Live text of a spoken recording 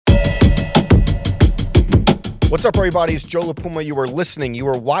What's up, everybody? It's Joe LaPuma. You are listening. You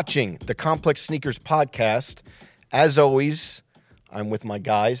are watching the Complex Sneakers Podcast. As always, I'm with my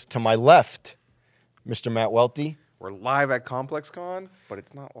guys. To my left, Mr. Matt Welty. We're live at ComplexCon, but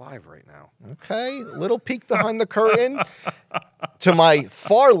it's not live right now. Okay, little peek behind the curtain. To my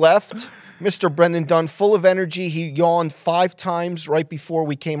far left, Mr. Brendan Dunn, full of energy. He yawned 5 times right before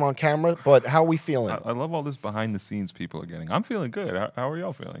we came on camera. But how are we feeling? I love all this behind the scenes people are getting. I'm feeling good. How are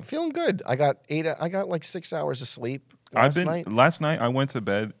y'all feeling? Feeling good. I got like 6 hours of sleep last night. Last night I went to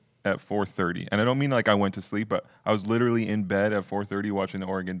bed at 4:30, and I don't mean like I went to sleep, but I was literally in bed at 4:30 watching the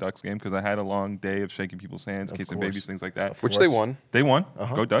Oregon Ducks game because I had a long day of shaking people's hands, kissing babies, things like that. Which they won. They won.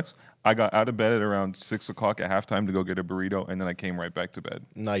 Go Ducks. I got out of bed at around 6 o'clock at halftime to go get a burrito, and then I came right back to bed.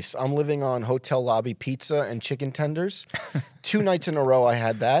 Nice. I'm living on hotel lobby pizza and chicken tenders. 2 nights in a row I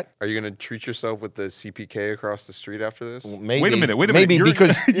had that. Are you going to treat yourself with the CPK across the street after this? Maybe. Wait a minute. Maybe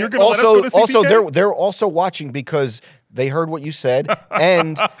because you're gonna let us go to CPK? they're also watching because they heard what you said.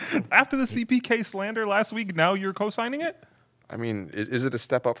 And after the CPK slander last week, now you're co-signing it? I mean, is it a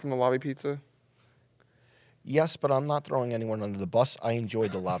step up from the lobby pizza? yes, but I'm not throwing anyone under the bus. I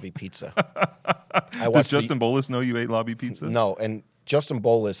enjoyed the lobby pizza. Does Justin Bolus know you ate lobby pizza? No, and Justin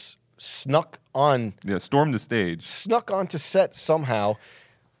Bolus snuck stormed the stage. Snuck onto set somehow.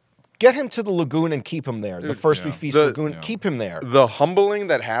 Get him to the lagoon and keep him there. The First We Feast lagoon, keep him there. The humbling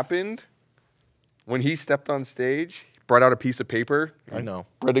that happened when he stepped on stage, brought out a piece of paper. I know.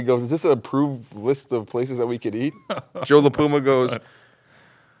 Brendan goes, is this an approved list of places that we could eat? Joe LaPuma goes,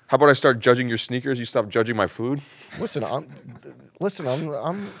 how about I start judging your sneakers? You stop judging my food? Listen,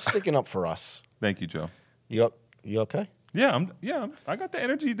 I'm sticking up for us. Thank you, Joe. You okay? Yeah, I got the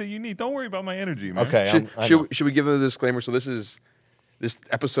energy that you need. Don't worry about my energy, man. Okay. Should we give a disclaimer? So this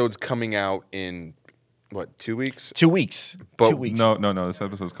episode's coming out in, what, 2 weeks? 2 weeks. But 2 weeks. No. This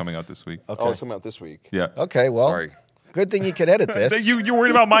episode's coming out this week. Okay. Oh, it's coming out this week. Yeah. Okay, well, Sorry. good thing you could edit this. You're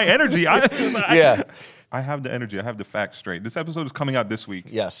worried about my energy. Yeah. I have the energy. I have the facts straight. This episode is coming out this week.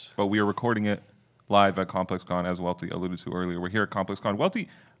 Yes. But we are recording it live at ComplexCon, as Welty alluded to earlier. We're here at ComplexCon. Welty,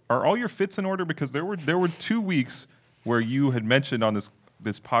 are all your fits in order? Because there were 2 weeks where you had mentioned on this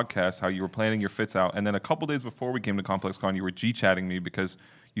podcast how you were planning your fits out, and then a couple days before we came to ComplexCon, you were G-chatting me because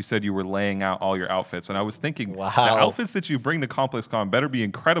you said you were laying out all your outfits, and I was thinking, wow, the outfits that you bring to ComplexCon better be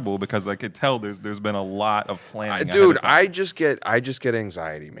incredible because I could tell there's been a lot of planning. Dude, I just get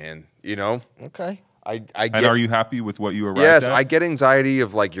anxiety, man. You know? Okay. I get, and are you happy with what you arrived at? Yes, I get anxiety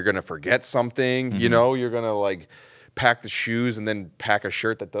of like you're gonna forget something. Mm-hmm. You know, you're gonna like pack the shoes and then pack a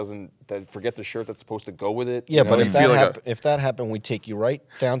shirt forget the shirt that's supposed to go with it. Yeah, but if that happened, we'd take you right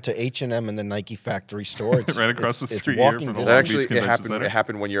down to H&M and the Nike factory store. Right across the street here from the that actually it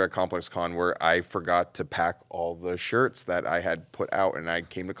happened when you're at ComplexCon where I forgot to pack all the shirts that I had put out, and I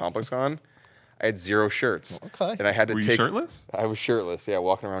came to ComplexCon. I had 0 shirts. Okay. And I had to Were take. you shirtless? I was shirtless. Yeah,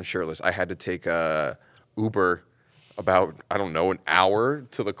 walking around shirtless. I had to take a Uber about, I don't know, an hour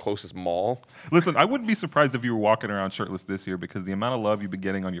to the closest mall. Listen, I wouldn't be surprised if you were walking around shirtless this year because the amount of love you've been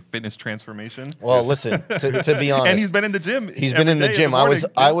getting on your fitness transformation. Well, listen, to be honest. And he's been in the gym. He's been in the gym.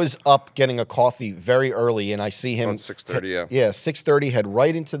 I was up getting a coffee very early, and I see him. Around 6:30, yeah. Yeah, 6:30, head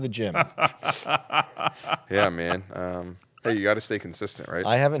right into the gym. Yeah, man. Hey, you got to stay consistent, right?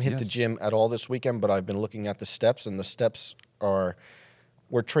 I haven't hit the gym at all this weekend, but I've been looking at the steps, and the steps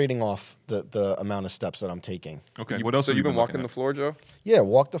we're trading off the amount of steps that I'm taking. Okay, what else So have you've you been walking the floor, Joe? Yeah,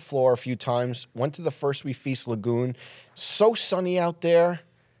 walked the floor a few times. Went to the First We Feast lagoon. So sunny out there.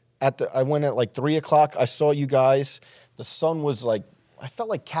 I went at like 3 o'clock. I saw you guys. The sun was like, I felt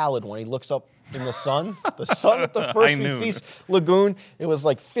like Khaled when he looks up in the sun. The sun at the First We Feast lagoon. It was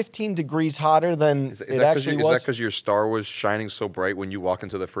like 15 degrees hotter than it actually was. Is that because your star was shining so bright when you walked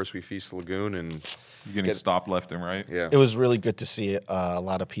into the First We Feast lagoon and you're getting stopped left and right? Yeah. It was really good to see a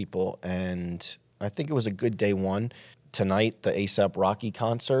lot of people, and I think it was a good day one. Tonight, the A$AP Rocky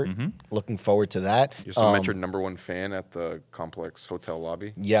concert. Mm-hmm. Looking forward to that. You still met your #1 fan at the Complex hotel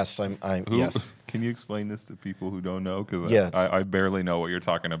lobby? Yes, yes. Can you explain this to people who don't know? Because yeah. I barely know what you're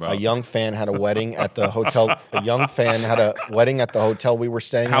talking about. A young fan had a wedding at the hotel. A young fan had a wedding at the hotel we were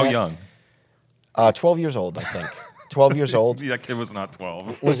staying at. How young? 12 years old, I think. 12 years old. That kid was not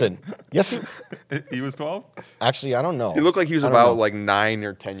 12. Listen, yes, he was 12? Actually, I don't know. He looked like he was about like 9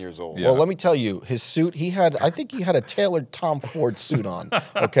 or 10 years old. Yeah. Well, let me tell you, his suit, I think he had a tailored Tom Ford suit on,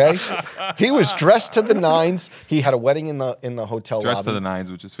 okay? He was dressed to the nines. He had a wedding in the hotel lobby. Dressed to the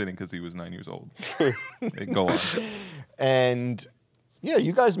nines, which is fitting because he was 9 years old. Go on. And yeah,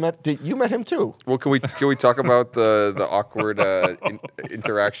 you guys met him too. Well, can we talk about the awkward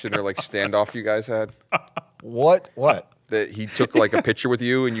interaction or like standoff you guys had? What? that he took like a picture with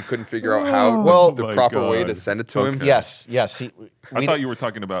you and you couldn't figure out how Well- the my proper way God. to send it to him? Okay. Yes. I thought you were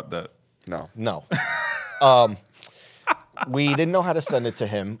talking about that. No. No. We didn't know how to send it to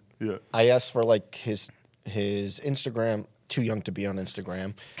him. Yeah. I asked for like his Instagram. Too young to be on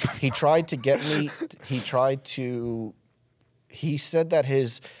Instagram. He tried to get me. He said that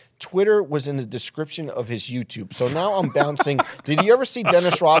his Twitter was in the description of his YouTube. So now I'm bouncing. Did you ever see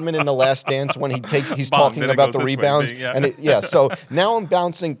Dennis Rodman in The Last Dance when he's talking then it about goes the this way, rebounds? thing, yeah. So now I'm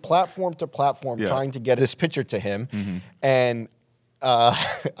bouncing platform to platform, Yeah. trying to get his picture to him, and.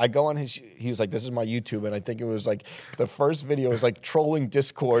 I go on he was like, this is my YouTube. And I think it was like the first video was like trolling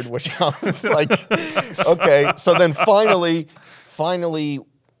Discord, which I was like, okay. So then finally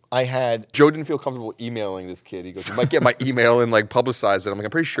I had, Joe didn't feel comfortable emailing this kid. He goes, you might get my email and like publicize it. I'm like,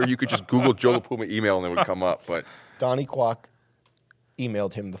 I'm pretty sure you could just Google Joe LaPuma email and it would come up. But Donnie Kwok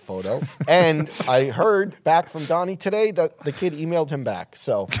emailed him the photo. And I heard back from Donnie today that the kid emailed him back.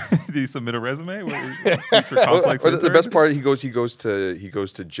 So Did he submit a resume? Future complex or the intern? best part, he goes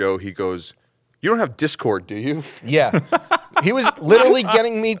to Joe. He goes, you don't have Discord, do you? yeah, he was literally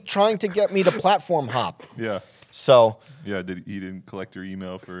trying to get me to platform hop. Yeah. So Yeah, he didn't collect your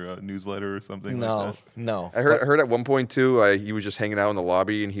email for a newsletter or something like that? no. I heard at one point too. He was just hanging out in the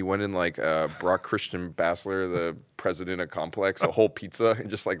lobby, and he went in like brought Christian Bassler, the president of Complex, a whole pizza, and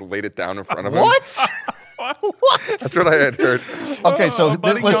just like laid it down in front of him. What? What? That's what I had heard. Okay, so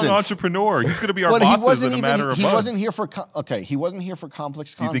budding listen. young entrepreneur. He's going to be our But he bosses wasn't in a even. matter of He months. wasn't here for. He wasn't here for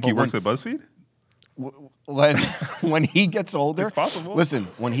Complex Con. Do you think but he works at BuzzFeed? when he gets older? It's possible. Listen,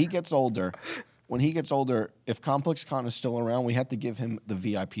 when he gets older, if Complex Con is still around, we have to give him the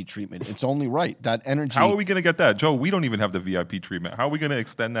VIP treatment. It's only right. That energy. How are we going to get that? Joe, we don't even have the VIP treatment. How are we going to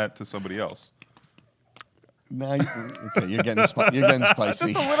extend that to somebody else? Now, you're getting spicy.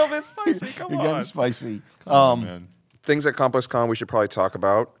 Just a little bit spicy. Come You're on. getting spicy. Man. Things at Complex Con we should probably talk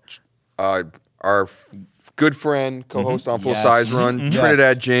about. Our good friend, co-host on Full Yes. Size Run, Mhm.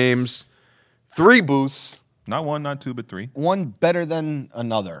 Trinidad James, 3 booths. Not 1, not 2, but 3. One better than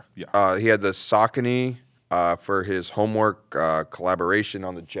another. Yeah. He had the Saucony for his homework collaboration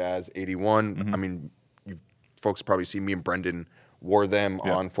on the Jazz 81. I mean, you folks probably see me and Brendan wore them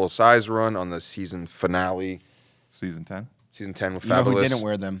on Full Size Run on the season finale. Season 10. Season 10 with You know Fabulous. who didn't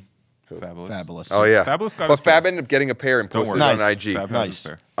wear them? Fabulous. Fabulous. Oh, yeah. Fabulous got but his Fab pair. ended up getting a pair and Don't posted worry. it on Nice. IG. Fab has Nice.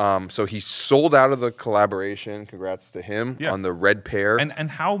 his pair. So he sold out of the collaboration. Congrats to him on the red pair. And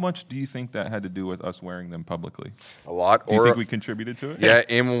how much do you think that had to do with us wearing them publicly? A lot. Do you think we contributed to it? Yeah,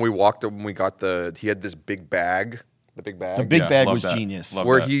 and when we walked up, when we got he had this big bag. The big bag. The big bag love was that. genius. Love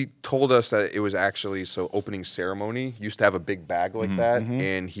where that. he told us that it was actually opening ceremony used to have a big bag like that,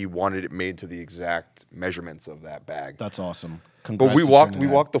 and he wanted it made to the exact measurements of that bag. That's awesome. But Congrats we to walked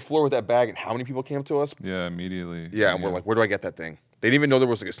Trinidad. the floor with that bag, and how many people came up to us? Yeah, immediately. Yeah, and we're like, where do I get that thing? They didn't even know there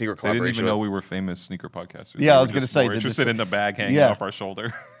was like a sneaker They didn't collaboration. even know we were famous sneaker podcasters. Yeah, They I were was gonna just say, more did this- interested in the bag hanging Yeah. off our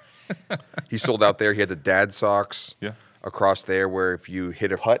shoulder. He sold out there. He had the dad socks Yeah. across there, where if you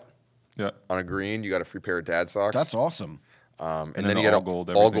hit a putt Yeah. on a green, you got a free pair of dad socks. That's awesome. And then then the he had all gold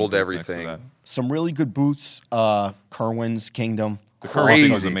all gold goes next to everything. that. Some really good boots. Kerwin's Kingdom. The Crazy.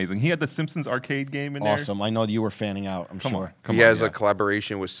 Crazy was amazing. He had the Simpsons arcade game in there. Awesome. I know you were fanning out, I'm Come sure. on. Come He on, has yeah. a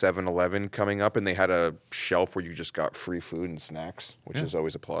collaboration with 7-Eleven coming up, and they had a shelf where you just got free food and snacks, which is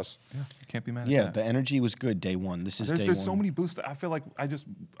always a plus. Yeah, you can't be mad at Yeah, that. the energy was good day one. This is day There's one. so many booths that I feel like I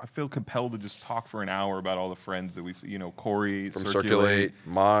feel compelled to just talk for an hour about all the friends that we see. You know, Corey From Circulate,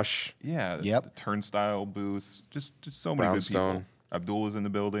 Mosh, Yeah. Yep. The Turnstile booths. Just so many good Brownstone. people. Abdul is in the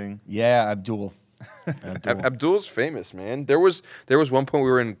building. Yeah, Abdul. Abdul's famous, man. There was one point we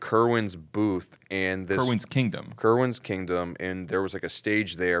were in Kerwin's booth, and Kerwin's Kingdom. Kerwin's Kingdom, and there was like a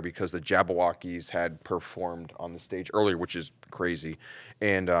stage there because the Jabberwockies had performed on the stage earlier, which is crazy.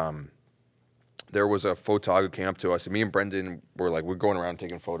 And there was a photog who came up to us, and me and Brendan we're going around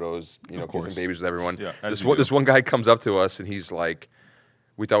taking photos, kissing babies with everyone. Yeah, as this you one, do. this one guy comes up to us, and he's like,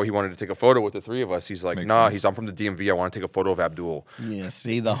 we thought he wanted to take a photo with the three of us. He's like, Makes nah, sense. I'm from the DMV. I want to take a photo of Abdul. Yeah,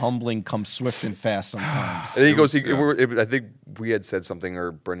 see, the humbling comes swift and fast sometimes. And he goes, was- I think we had said something,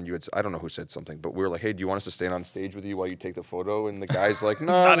 or Brendan, you had, I don't know who said something, but we were like, hey, do you want us to stand on stage with you while you take the photo? And the guy's like, no.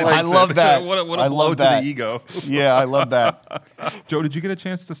 Not I love that. what a I blow love to that. the ego. Yeah, I love that. Joe, did you get a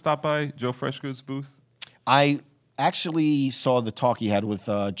chance to stop by Joe Freshgood's booth? I actually saw the talk he had with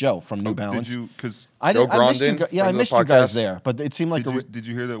Joe from New Balance. Did you? Because I Joe didn't. I missed you. Grondin, Yeah, I friend of the missed you guys podcast. there, but it seemed like did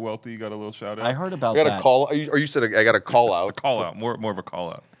you hear that Welty got a little shout out? I heard about I got that. a call, or you said I got a call out, Call out, more of a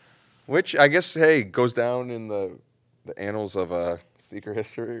call out. which I guess, hey, goes down in the annals of sneaker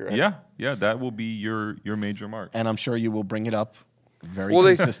history, right? Yeah, that will be your major mark. and I'm sure you will bring it up very Well,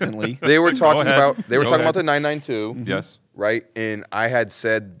 consistently. They were talking ahead. about Go the ahead. 992, Yes. right? And I had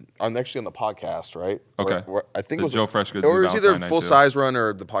said, I'm actually on the podcast, right? Okay. Where I think The it was Joe Freshgoods or New it was Balance either 992. full size run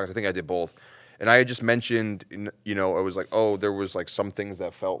or the podcast. I think I did both. And I had just mentioned, you know, it was like, oh, there was like some things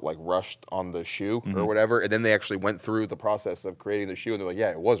that felt like rushed on the shoe or whatever. And then they actually went through the process of creating the shoe, and they're like, yeah,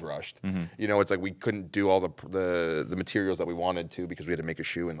 it was rushed. You know, it's like we couldn't do all the materials that we wanted to because we had to make a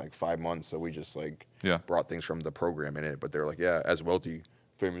shoe in like 5 months. So we just like brought things from the program in it. But they're like, yeah, as Welty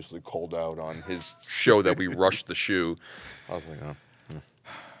famously called out on his show that we rushed the shoe. I was like, oh.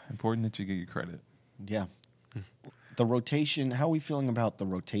 Important that you get your credit. Yeah. The rotation, how are we feeling about the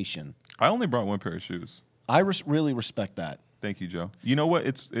rotation? I only brought one pair of shoes. I really respect that. Thank you, Joe. You know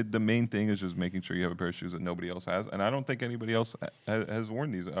what? The main thing is just making sure you have a pair of shoes that nobody else has, and I don't think anybody else has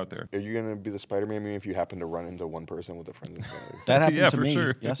worn these out there. Are you going to be the Spider-Man if you happen to run into one person with a friend? That happened Yeah, to for me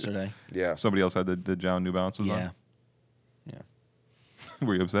sure. yesterday. Yeah. Somebody else had the John New Balances on? Yeah.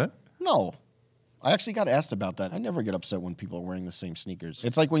 Were you upset? No. I actually got asked about that. I never get upset when people are wearing the same sneakers.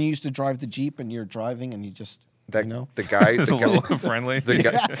 It's like when you used to drive the Jeep and you're driving and you just, That, you know? the guy, A little friendly.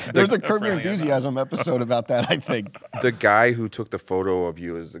 There's a Curb Your Enthusiasm episode about that, I think. the guy who took the photo of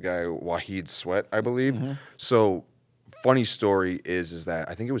you is the guy Wahid Sweat, I believe. So, funny story is that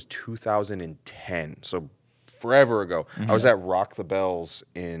I think it was 2010, so forever ago. I was at Rock the Bells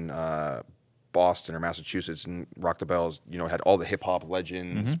in Boston or Massachusetts, and Rock the Bells, you know, had all the hip hop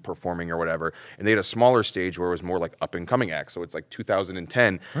legends performing or whatever, and they had a smaller stage where it was more like up and coming acts. So it's like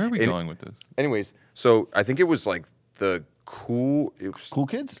 2010. Where are we going with this? Anyways, so I think it was like the Cool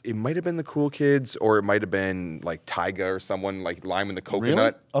Kids? It might have been the Cool Kids, or it might have been like Tyga or someone like Lime and the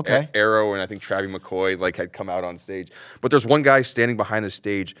Coconut. Really? Okay. Arrow, and I think Travie McCoy like had come out on stage. But there's one guy standing behind the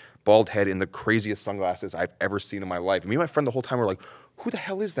stage, bald head, in the craziest sunglasses I've ever seen in my life. And me and my friend the whole time were like, who the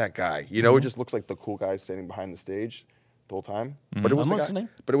hell is that guy? You know, it just looks like the cool guy standing behind the stage the whole time. But it was I'm the listening.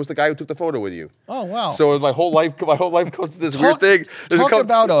 guy. But it was the guy who took the photo with you. Oh, wow. So my whole life goes to this weird thing. Talk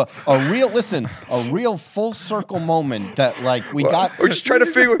about a real full circle moment that like we got. We're just trying to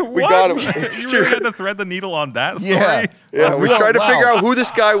figure. We What? got him. You really had to thread the needle on that story? Yeah. Yeah, we're trying to figure out who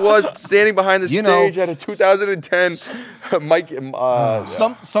this guy was standing behind the You know, stage at a 2010 Mike.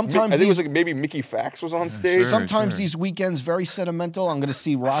 Sometimes I think it these was like maybe Mickey Fax was on stage. sometimes these weekends very sentimental. I'm going to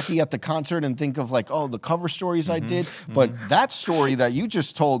see Rocky at the concert and think of like, oh, the cover stories I did. But that story that you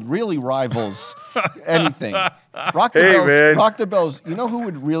just told really rivals anything. Rock the Hey, Bells. man. Rock the Bells. You know who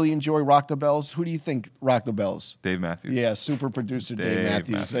would really enjoy Rock the Bells? Who do you think rock the bells? Dave Matthews. Yeah, super producer Dave Dave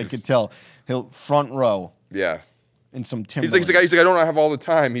Matthews. I Matthews. could tell. He'll front row Yeah. in some He's Timberlands. like, he's like, I don't have all the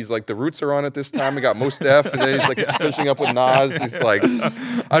time. He's like, the Roots are on at this time. We got Mos Def, and then he's like finishing up with Nas. He's like, I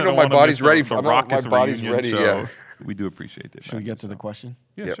don't know, my body's ready. The I don't know if my Rockets body's reunion ready. show. Yeah. We do appreciate it. Should we get to the question?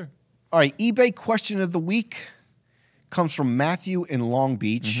 Yeah, Yep. sure. All right, eBay question of the week comes from Matthew in Long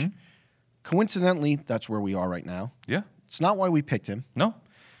Beach. Coincidentally, that's where we are right now. Yeah. It's not why we picked him. No.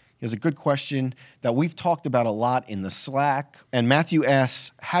 He has a good question that we've talked about a lot in the Slack. And Matthew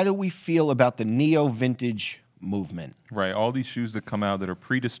asks, how do we feel about the neo-vintage movement? Right, all these shoes that come out that are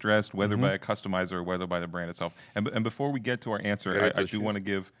pre-distressed, whether by a customizer or whether by the brand itself. And before we get to our answer, Get I the do shoes. want to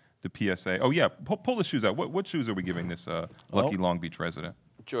give the PSA. Oh yeah, pull the shoes out. What shoes are we giving this lucky Long Beach resident?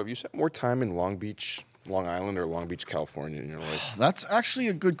 Joe, have you spent more time in Long Beach, Long Island, or Long Beach, California in your life? That's actually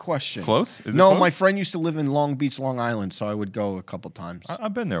a good question. Close? Is it No, close? my friend used to live in Long Beach, Long Island, so I would go a couple times.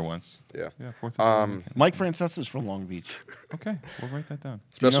 I've been there once. Yeah. Yeah, 4th of July. Mike Francesa's from Long Beach. Okay, we'll write that down.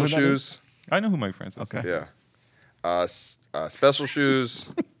 Do you know Special who that shoes. I know who Mike Francis is. Okay. Yeah. Special shoes.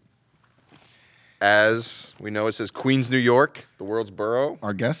 As we know, it says Queens, New York, the world's borough.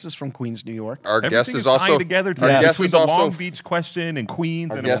 Our guest is from Queens, New York. Our Everything guest is also tying together our today guest between is the also Long Beach question and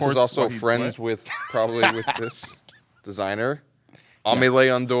Queens, our and guest of is course also Wahid friends Sweat. with probably with this designer, Amelie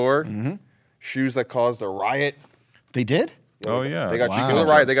Ondor. Shoes that caused a riot. They did? Oh yeah, They got Wow. speaking of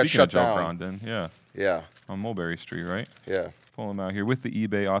the riot. They got Speaking of shut Joe down. Grondin, yeah, Yeah, on Mulberry Street, right? yeah. Pull them out here with the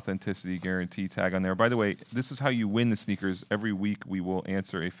eBay authenticity guarantee tag on there. By the way, this is how you win the sneakers. Every week we will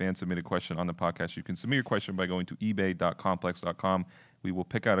answer a fan submitted question on the podcast. You can submit your question by going to ebay.complex.com. We will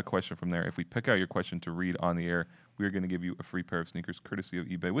pick out a question from there. If we pick out your question to read on the air, we are going to give you a free pair of sneakers courtesy of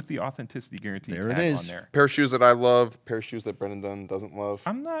eBay with the authenticity guarantee There it tag is. on there. Pair of shoes that I love. Pair of shoes that Brendan Dunn doesn't love.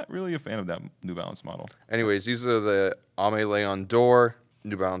 I'm not really a fan of that New Balance model. Anyways, these are the Amelie Ondor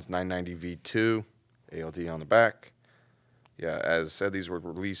New Balance 990 V2 ALD on the back. Yeah, as said, these were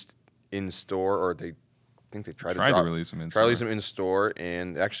released in store, or I think they tried to to release them in Tried to release store. them in store,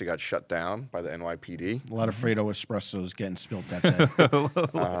 and they actually got shut down by the NYPD. A lot of Fredo espressos getting spilt that day.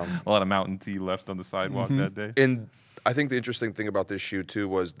 A lot of Mountain Tea left on the sidewalk that day. And I think the interesting thing about this shoe too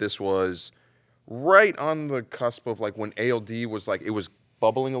was this was right on the cusp of like when ALD was like it was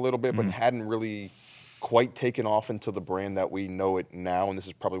bubbling a little bit, but hadn't really quite taken off into the brand that we know it now, and this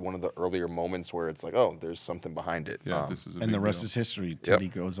is probably one of the earlier moments where it's like, oh, there's something behind it. Yeah, this is a And big the rest deal. is history. Teddy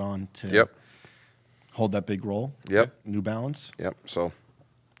goes on to Yep. hold that big role. Yep. New Balance. Yep. So,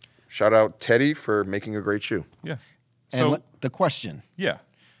 shout out Teddy for making a great shoe. Yeah. And So the question. yeah,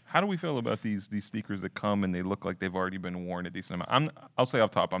 how do we feel about these sneakers that come and they look like they've already been worn a decent amount? I'll say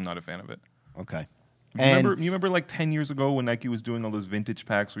off top, I'm not a fan of it. Okay. You remember like 10 years ago when Nike was doing all those vintage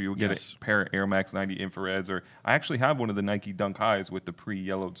packs where you would get Yes. a pair of Air Max 90 infrareds, or I actually have one of the Nike Dunk Highs with the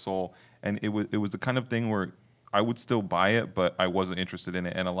pre-yellowed sole, and it was the kind of thing where I would still buy it, but I wasn't interested in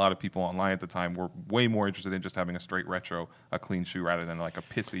it, and a lot of people online at the time were way more interested in just having a straight retro, a clean shoe, rather than like a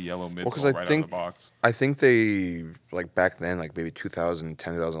pissy yellow midsole right out of the box. I think they, like back then, like maybe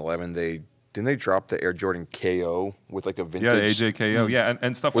 2010, 2011, didn't they drop the Air Jordan KO with like a vintage? Yeah, AJKO, yeah,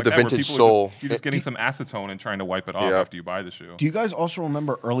 and stuff With like the that. vintage where people sole. you're just getting some acetone and trying to wipe it off Yeah. after you buy the shoe. Do you guys also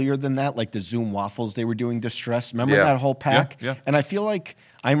remember earlier than that, like the Zoom waffles they were doing distressed? Remember Yeah. that whole pack? Yeah. And I feel like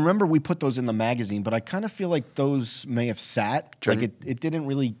I remember we put those in the magazine, but I kind of feel like those may have sat. Like it didn't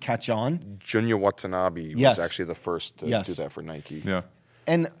really catch on. Junya Watanabe Yes. was actually the first to Yes. do that for Nike. Yeah.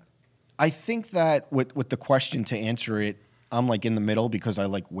 And I think that with the question to answer it, I'm like in the middle because I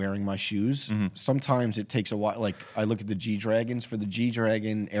like wearing my shoes. Mm-hmm. Sometimes it takes a while. Like I look at the G Dragons for the G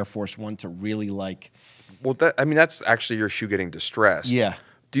Dragon Air Force One to really like. Well, that's actually your shoe getting distressed. Yeah.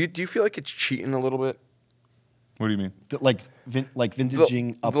 Do you feel like it's cheating a little bit? What do you mean? Like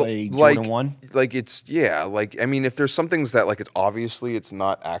vintaging up a like, Jordan 1? Like it's like I mean, if there's some things that like it's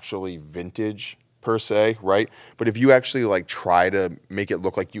not actually vintage per se, right? But if you actually like try to make it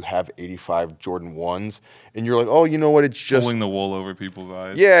look like you have 85 Jordan 1s and you're like, oh, you know what, it's just Pulling the wool over people's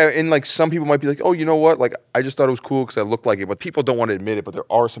eyes. yeah, and like some people might be like, oh, you know what, like I just thought it was cool because I looked like it, but people don't want to admit it. But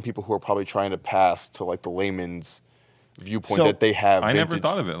there are some people who are probably trying to pass to like the layman's viewpoint So, that they have. I never vintage-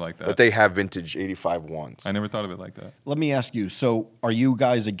 thought of it like that. That they have vintage 85 1s. I never thought of it like that. Let me ask you. So, are you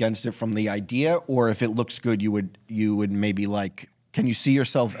guys against it from the idea, or if it looks good, you would maybe like? Can you see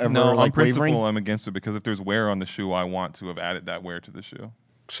yourself ever No, on like principle, wavering? I'm against it because if there's wear on the shoe, I want to have added that wear to the shoe.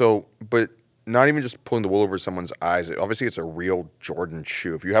 So, but not even just pulling the wool over someone's eyes. Obviously, it's a real Jordan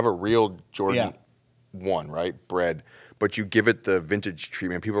shoe. If you have a real Jordan 1, right, bred, but you give it the vintage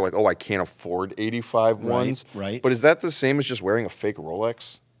treatment, people are like, oh, I can't afford 85 1s. right. But is that the same as just wearing a fake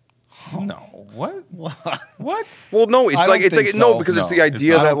Rolex? No. What? What? Well, no, I don't think so. no, because it's No, the it's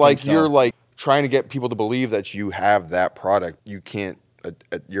idea not. I that don't like think so. you're like trying to get people to believe that you have that product. You can't.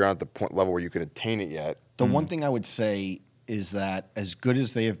 You're not at the point level where you can attain it yet. The one thing I would say is that as good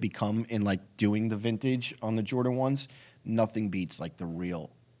as they have become in like doing the vintage on the Jordan 1s, nothing beats like the real,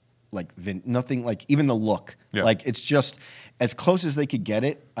 like nothing like even the look. Yeah. Like it's just as close as they could get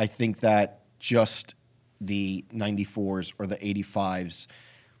it. I think that just the 94s or the 85s,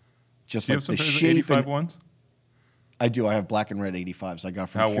 just Do you like have some the pairs of shape. 85 And, ones? I do. I have black and red 85s. I got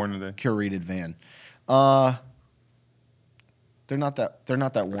from How worn are they? Curated Van. They're not that worn. What They're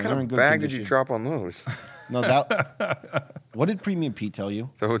kind in of good bag condition. did you drop on those? No, that. What did Premium Pete tell you?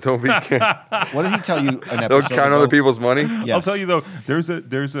 Don't be. What did he tell you? An Don't episode count ago? other people's money. Yes. I'll tell you though, there's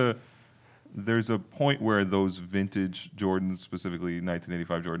a point where those vintage Jordans, specifically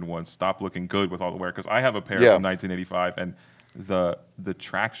 1985 Jordan 1s, stop looking good with all the wear. Because I have a pair Yeah. from 1985, and the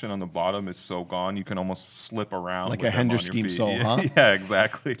traction on the bottom is so gone, you can almost slip around Like with a them on Hender your scheme feet. sole, huh? Yeah,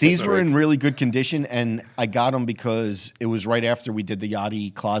 exactly. These So, were like, in really good condition, and I got them because it was right after we did the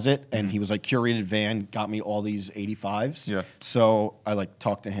Yachty closet, and he was like, Curated Van got me all these 85s. Yeah. So I like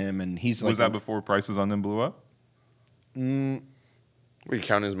talked to him, and he's like, was that before prices on them blew up? We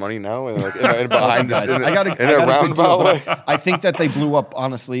count his money now, and like in behind guys, this, I got a in good deal, roundabout way. but I think that they blew up.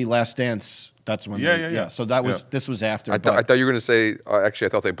 Honestly, Last Dance. That's when. Yeah. So that was Yeah. this was after. I but thought you were going to say. Actually, I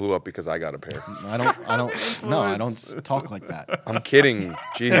thought they blew up because I got a pair. I don't. No, I don't talk like that. I'm kidding.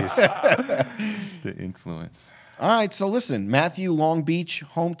 Jeez. The influence. All right, so listen, Matthew, Long Beach,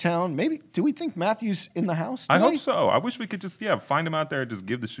 hometown. Maybe do we think Matthew's in the house I today? hope so. I wish we could just find him out there and just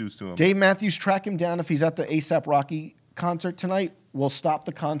give the shoes to him. Dave Matthews, track him down if he's at the ASAP Rocky concert tonight. We'll stop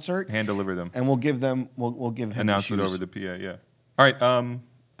the concert Hand deliver them. and we'll give them. We'll give him Announce the it shoes. over the PA. Yeah. All right.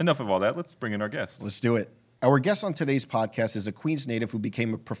 Enough of all that. Let's bring in our guest. Let's do it. Our guest on today's podcast is a Queens native who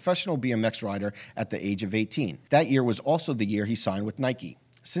became a professional BMX rider at the age of 18. That year was also the year he signed with Nike.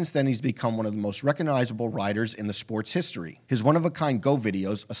 Since then, he's become one of the most recognizable riders in the sport's history. His one-of-a-kind Go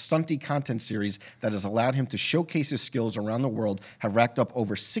videos, a stunty content series that has allowed him to showcase his skills around the world, have racked up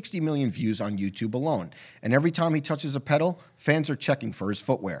over 60 million views on YouTube alone. And every time he touches a pedal, fans are checking for his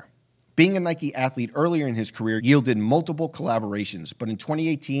footwear. Being a Nike athlete earlier in his career yielded multiple collaborations, but in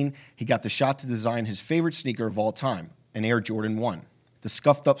 2018, he got the shot to design his favorite sneaker of all time, an Air Jordan 1. The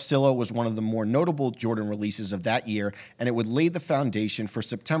Scuffed Up Silla was one of the more notable Jordan releases of that year, and it would lay the foundation for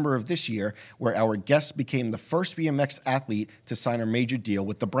September of this year, where our guest became the first BMX athlete to sign a major deal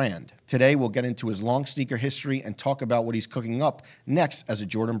with the brand. Today, we'll get into his long sneaker history and talk about what he's cooking up next as a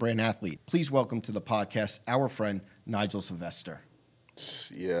Jordan brand athlete. Please welcome to the podcast our friend Nigel Sylvester.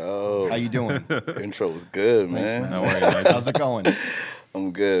 Yo. How you doing? Intro was good, man. Thanks, man. How are you, Nigel? How's it going?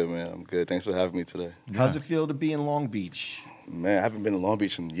 I'm good, man. I'm good. Thanks for having me today. How's it feel to be in Long Beach? Man, I haven't been to Long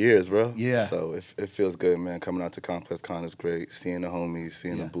Beach in years, bro. Yeah. So it feels good, man. Coming out to Complex Con is great. Seeing the homies,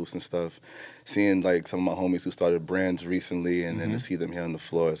 seeing the booths and stuff. Seeing, like, some of my homies who started brands recently and then to see them here on the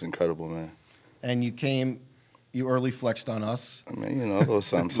floor is incredible, man. And you early flexed on us. I mean, you know, a little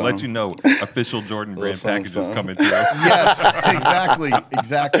something, To let you know, official Jordan brand something, packages something. coming through. Yes, exactly.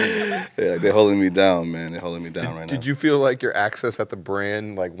 Yeah, they're holding me down, man. They're holding me down right now. Did you feel like your access at the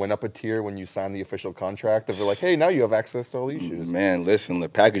brand like went up a tier when you signed the official contract? If they're like, hey, now you have access to all these shoes. Man, listen, the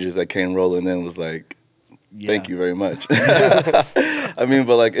packages that came rolling in was like, thank you very much. I mean,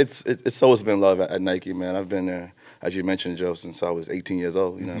 but like it's always been love at Nike, man. I've been there, as you mentioned, Joe, since I was 18 years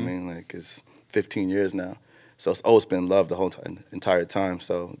old. You know what I mean? Like it's 15 years now. So it's always been love the whole entire time.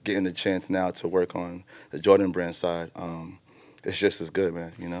 So getting the chance now to work on the Jordan brand side, it's just as good,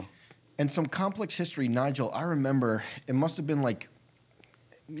 man, you know? And some complex history, Nigel, I remember it must have been like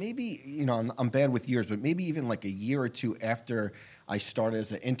maybe, you know, I'm bad with years, but maybe even like a year or two after I started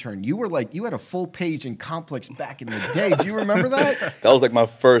as an intern, you had a full page in Complex back in the day. Do you remember that? That was like my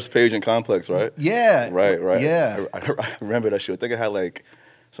first page in Complex, right? Yeah. Right. Yeah. I remember that shit. I think I had like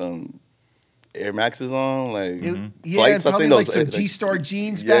some Air Maxes on, like Yeah, flights. and probably I think like those, some G-Star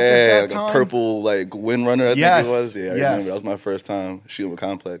jeans back at that like time. a purple like Windrunner, I Yes, think it was. Yeah, I yes. remember. That was my first time shooting with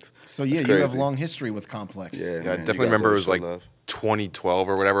Complex. So yeah, That's you have crazy. long history with Complex. Yeah, Yeah, I man, you definitely guys remember it always was like show love. 2012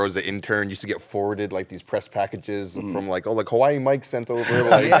 or whatever. I was the intern. Used to get forwarded like these press packages from like Hawaii Mike sent over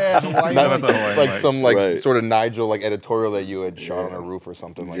like Yeah, Hawaii Shout out Mike. to Hawaii like Mike. some like Right. sort of Nigel like editorial that you had shot on a roof or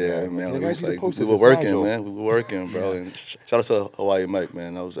something like Yeah, that. man. Like, Like, "Hey, it guys, was you can like, post we this, were it's working, Nigel." man. We were working, bro. And shout out to Hawaii Mike,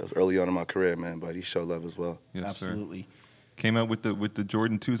 man. That was early on in my career, man. But he showed love as well. Yes, Absolutely. Sir. Came out with the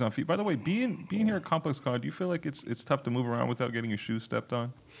Jordan 2s on feet. By the way, being here at Complex Con, do you feel like it's tough to move around without getting your shoes stepped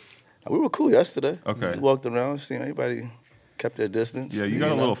on? We were cool yesterday. Okay. We walked around, seeing everybody kept their distance. Yeah, you got a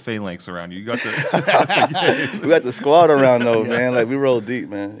know? little phalanx around you. You got the. We got the squad around though, man. Like we roll deep,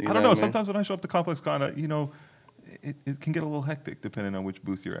 man. You I don't know. what I mean? Sometimes when I show up to Complex Con, it can get a little hectic depending on which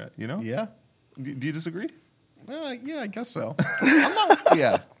booth you're at. You know? Yeah. Do you disagree? Yeah, I guess so. I'm not.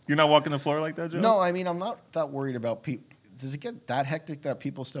 Yeah. You're not walking the floor like that, Joe? No, I mean I'm not that worried about people. Does it get that hectic that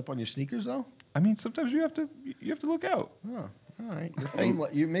people step on your sneakers though? I mean, sometimes you have to look out. Oh, all right. Your fame,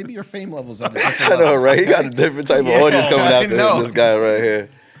 maybe your fame levels at a different I level. know, right? He got a different type of Yeah, audience coming I after know. this guy right here.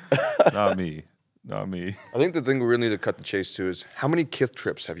 Not me. Not me. I think the thing we really need to cut the chase to is how many Kith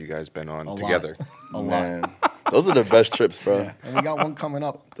trips have you guys been on A together? lot. A lot. Man, those are the best trips, bro. Yeah, and we got one coming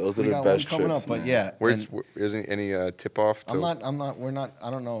up. Those are We the got best one coming trips, up, but man. yeah. Where's and isn't any tip off? I'm not. We're not. I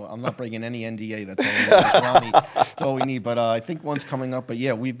don't know. I'm not breaking any NDA. That's all we need. That's Ronnie. That's all we need. But I think one's coming up. But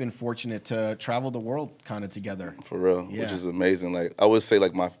yeah, we've been fortunate to travel the world kind of together. For real, Yeah. which is amazing. Like I would say,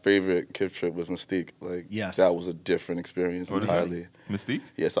 like my favorite Kith trip was Mystique. Like Yes. that was a different experience What is it? entirely. Mystique?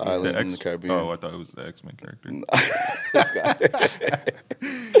 Yes, an island in the Caribbean. Oh, I thought it was the X-Men character.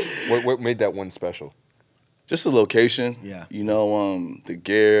 What made that one special? Just the location. Yeah. You know, the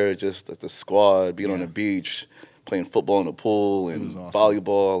gear, just like the squad, being on Yeah. the beach, playing football in the pool and was awesome.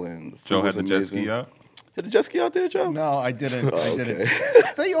 volleyball and the food Joe had was the jet amazing. ski out. Had the jet ski out there, Joe? No, I didn't. I didn't. okay.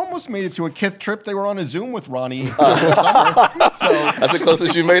 They almost made it to a Kith trip. They were on a Zoom with Ronnie this summer. So That's the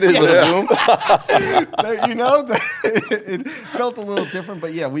closest you made it. Is a Zoom? you know, it felt a little different,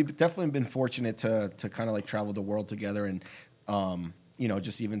 but yeah, we've definitely been fortunate to kind of like travel the world together, and you know,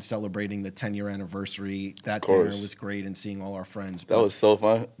 just even celebrating the 10-year anniversary. That dinner course. was great, and seeing all our friends. That was so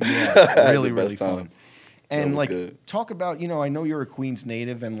fun. yeah, really the really best time. fun. And was like, good. talk about, you know, I know you're a Queens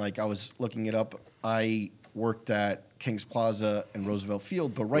native, and like I was looking it up. I worked at Kings Plaza and Roosevelt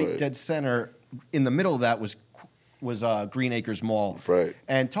Field, but right Right. dead center in the middle of that was Green Acres Mall. Right.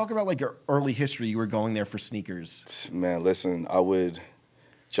 And talk about like your early history. You were going there for sneakers. Man, listen, I would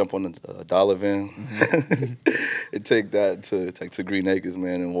jump on a dollar van and take that to Green Acres,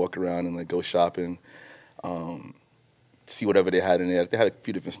 man, and walk around and like go shopping, see whatever they had in there. They had a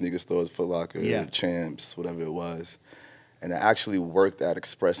few different sneaker stores, Foot Locker, Yeah. Champs, whatever it was. And I actually worked at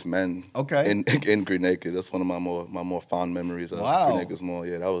Express Men Okay. in Green Acres. That's one of my more fond memories of Wow. Green Acres Mall.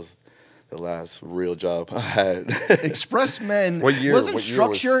 Yeah, that was the last real job I had. Express Men. What year- Wasn't what year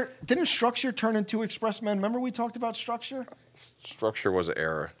was- Structure? Didn't Structure turn into Express Men? Remember we talked about Structure? Structure was an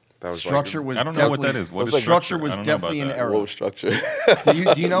era. That was Structure was I don't know what that definitely- is. What the is structure I was don't know about definitely an that. error. What was structure?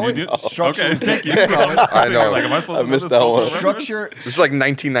 Do you know You it? do? Structure Okay, was thank you. you know it. I know. Like, am I supposed I to know missed this that cultural one. reference? Structure. This is like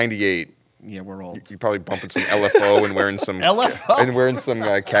 1998. Yeah, we're old. You're probably bumping some LFO and wearing some LFO? and wearing some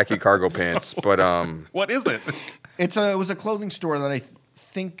khaki cargo pants. But What is it? It was a clothing store that I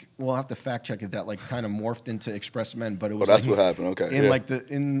think we'll have to fact check it. That like kind of morphed into Express Men, but it was that's like, what happened. Okay, In yeah. like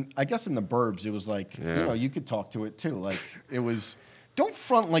I guess in the burbs, it was like you know you could talk to it too. Like it was. Don't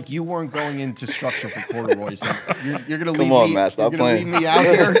front like you weren't going into structure for corduroys. Like, you're gonna leave Come on, me. man, stop you're gonna playing. leave me out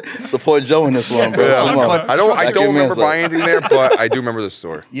here. Support Joe in this one, bro. Yeah, Come on. but- I don't Get your remember mans up. buying anything there, but I do remember the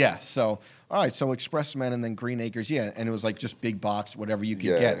store. Yeah. So all right. So Express Men and then Green Acres. Yeah, and it was like just big box, whatever you could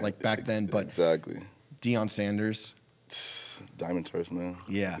Yeah, get like back then. But Exactly. Deion Sanders. Diamond Turf, man.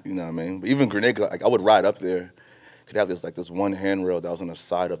 Yeah. You know what I mean? But even Grenade, like I would ride up there. Could have this one handrail that was on the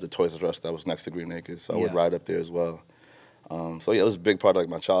side of the Toys R Us that was next to Green Acres. So I would Yeah. ride up there as well. So yeah, it was a big part of like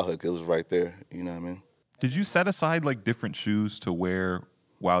my childhood. It was right there. You know what I mean? Did you set aside like different shoes to wear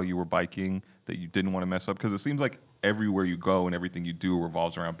while you were biking that you didn't want to mess up? Because it seems like everywhere you go and everything you do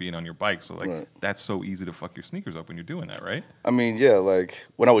revolves around being on your bike. So like Right. that's so easy to fuck your sneakers up when you're doing that, right? I mean, yeah, like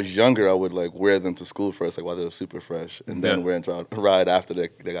when I was younger, I would like wear them to school first, like while they were super fresh, and then Yeah. wear them to ride after they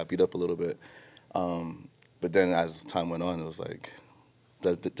got beat up a little bit. But then as time went on, it was like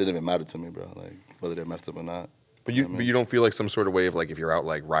that didn't even matter to me, bro. Like whether they're messed up or not. But know what I but mean? you don't feel like some sort of way of like if you're out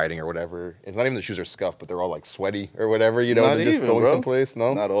like riding or whatever. It's not even the shoes are scuffed, but they're all like sweaty or whatever. You know, Not they're just even, going bro. someplace.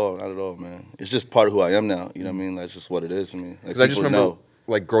 No, Not at all, man. It's just part of who I am now. You know what I mean? That's just what it is for me. Like, because I just people remember know.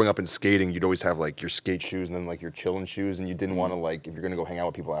 like growing up in skating, you'd always have like your skate shoes and then like your chilling shoes, and you didn't want to like if you're gonna go hang out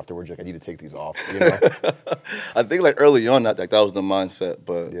with people afterwards, you're like I need to take these off. You know? I think like early on, that was the mindset.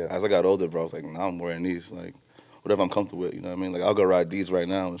 But Yeah. as I got older, bro, I was like, nah, I'm wearing these. Like whatever I'm comfortable with. You know what I mean? Like I'll go ride these right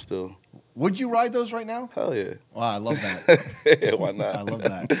now and still. Would you ride those right now? Hell yeah. Wow, I love that. Yeah, why not? I love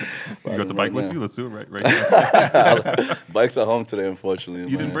that. You got the bike with now. you? Let's do it right now. Bike's at home today, unfortunately.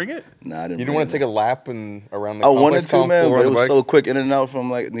 You didn't bring it? Nah, I didn't. You didn't want to take a lap and around the I complex wanted to, Tom man, floor but on it the was bike? so quick in and out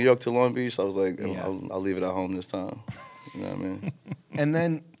from like New York to Long Beach. So I was like, Yeah. I'll leave it at home this time. You know what I mean? And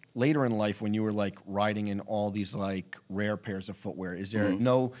then later in life, when you were like riding in all these like rare pairs of footwear, is there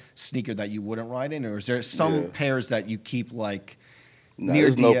no sneaker that you wouldn't ride in, or is there some Yeah. pairs that you keep like Nah, near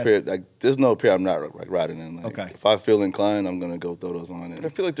there's no DS? pair. There's no pair I'm not like riding in. Like, Okay. If I feel inclined, I'm gonna go throw those on. But I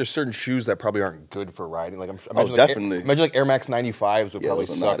feel like there's certain shoes that probably aren't good for riding. Like imagine like definitely. imagine like Air Max 95s would probably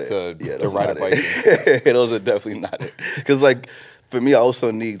those are suck not to, it. Yeah, to those are ride a not bike. it. Those are definitely not it. Because like for me, I also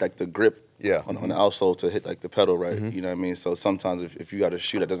need like the grip. Yeah. On the outsole to hit like the pedal right. You know what I mean? So sometimes if you got a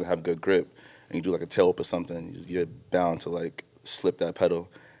shoe that doesn't have good grip and you do like a tail whip or something, you're bound to like slip that pedal,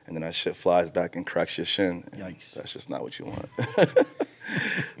 and then that shit flies back and cracks your shin. And Yikes. That's just not what you want.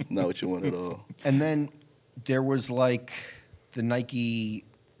 Not what you want at all. And then there was like the Nike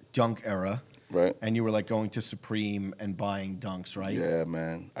Dunk era, Right. and you were like going to Supreme and buying Dunks, right? Yeah,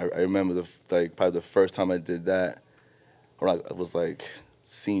 man. I remember probably the first time I did that, or I was like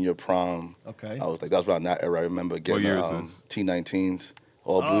senior prom. Okay. I was like, that was around that era. I remember getting year is this? T19s,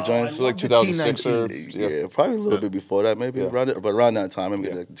 all blue Oh, joints. This is like the 2006 or T19s. Yeah, probably a little bit before that, maybe Yeah. around that time. I remember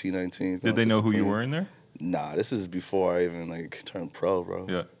getting like the T19s. Did they know who you were in there? Nah, this is before I even like turned pro, bro.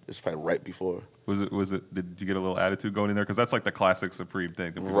 Yeah. This is probably right before. Was it? Did you get a little attitude going in there? Because that's like the classic Supreme thing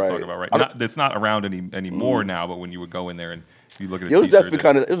that people Right. talk about, right? I don't- It's not around anymore now, but when you would go in there and you look at a It was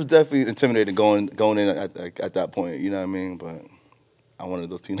t-shirt, definitely intimidating going in at that point. You know what I mean? But I wanted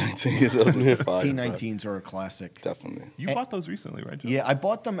those T19s. Those was fire, bro. T19s are a classic. Definitely. you bought those recently, right? Joe? Yeah, I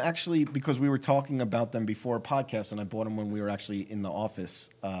bought them actually because we were talking about them before a podcast, and I bought them when we were actually in the office.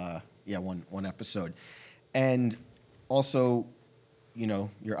 One episode, and also, you know,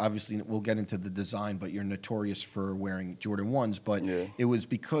 you're obviously we'll get into the design, but you're notorious for wearing Jordan 1s. But Yeah. it was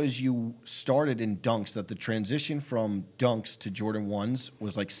because you started in Dunks that the transition from Dunks to Jordan 1s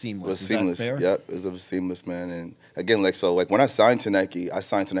was like seamless. It was Is seamless. that fair? Yep, it was seamless, man. And again, like when I signed to Nike, I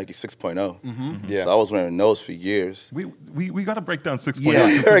signed to Nike 6.0. Yeah. So I was wearing those for years. We got to break down 6.0.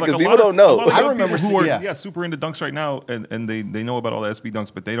 Yeah. too, Right, 'cause people don't know. I I remember who are yeah. super into dunks right now, and they know about all the SB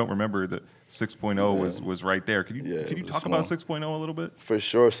dunks, but they don't remember that 6.0 was right there. Could you Yeah, could you it was talk about small. 6.0 a little bit? For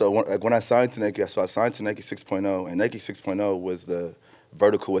sure. So when I signed to Nike, I signed to Nike 6.0, and Nike 6.0 was the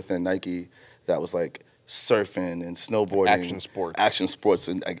vertical within Nike that was like surfing and snowboarding, Action sports.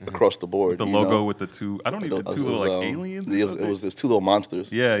 and like, across the board. The you logo know? with the two, I don't even It two was, little like aliens. or It something? was those two little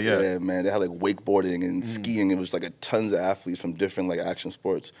monsters. Yeah. Yeah, man. They had like wakeboarding and skiing. It was like tons of athletes from different like action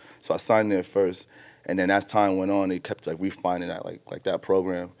sports. So I signed there first, and then as time went on, they kept like refining that like that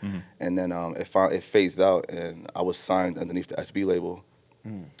program, and then it phased out, and I was signed underneath the SB label.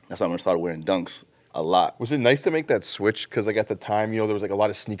 That's how I started wearing Dunks. a lot. Was it nice to make that switch? Because like at the time, there was like a lot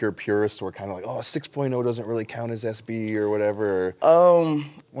of sneaker purists who were kind of like, oh, 6.0 doesn't really count as SB or whatever.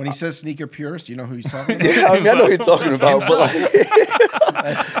 When he says sneaker purist, you know who he's talking about? Yeah, I mean, I know what he's talking about, but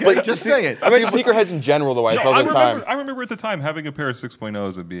like, But just say it. I mean, sneakerheads in general, though, I felt at the time. I remember at the time having a pair of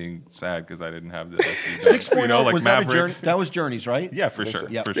 6.0s and being sad because I didn't have the SB. 6.0 like was that a Maverick. journey? That was Journeys, right? Yeah, for sure.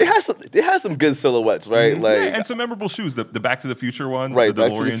 Yeah. For they sure. had some good silhouettes, right? Like, Yeah, and some memorable shoes. The Back to the Future one, right, the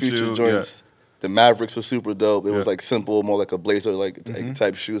Back to the DeLorean Future shoe. joints. The Mavericks were super dope. It was Yeah. like simple, more like a blazer like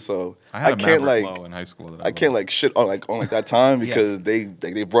type shoe. So I had a can't Maverick like low in high school. That I can't like shit on that time because they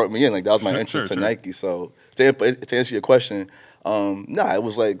brought me in. Like that was my Sure, entrance sure, to sure. Nike. So to answer your question, it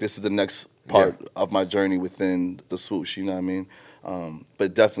was like this is the next part of my journey within the swoosh. You know what I mean?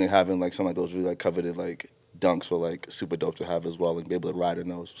 But definitely having like some of those really like coveted like dunks were like super dope to have as well and be able to ride in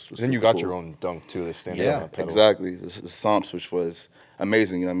those. Was And then you super got cool. your own dunk too, the stand Yeah, on the pedals. Exactly. The Somps, which was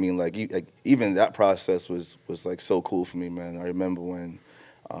amazing. You know what I mean? Like even that process was like so cool for me, man. I remember when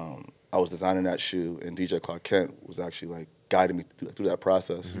I was designing that shoe and DJ Clark Kent was actually like guiding me through that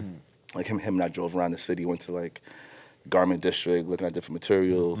process. Like him and I drove around the city, went to like Garment District, looking at different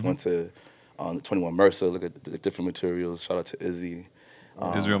materials. Went to 21 Mercer, look at the different materials. Shout out to Izzy.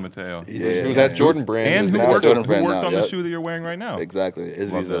 Israel Mateo. Yeah, It was that Jordan brand. And It who was worked, now Jordan who brand worked now, on the yep. shoe that you're wearing right now. Exactly.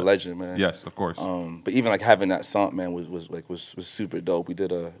 Izzy's Love a that. legend, man. Yes, of course. But even like having that Somp, man, was super dope. We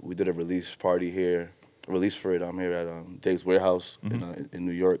did a release party here, a release for it here at Dave's Warehouse in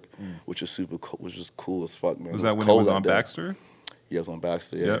New York, which was super cool, which was cool as fuck, man. was It that when it cold was that on day. Baxter? Yeah, it was on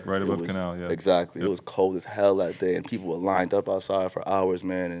Baxter. Yeah, Yeah, right It above was- Canal, yeah. Exactly. Yep. It was cold as hell that day, and people were lined up outside for hours,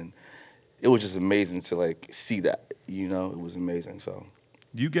 man. And it was just amazing to like see that. You know, it was amazing. So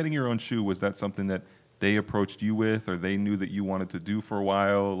You getting your own shoe, was that something that they approached you with, or they knew that you wanted to do for a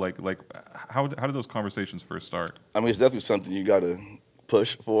while? Like how did those conversations first start? I mean, it's definitely something you gotta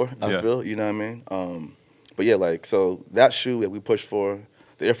push for. I Yeah. feel, you know what I mean. But yeah, like so that shoe that we pushed for,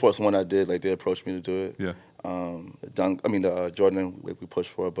 the Air Force One I did, like they approached me to do it. Yeah. The Jordan we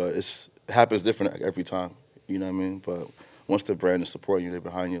pushed for, but it happens different every time. You know what I mean. But once the brand is supporting you, they're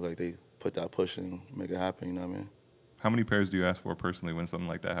behind you, like they put that push and make it happen. You know what I mean. How many pairs do you ask for personally when something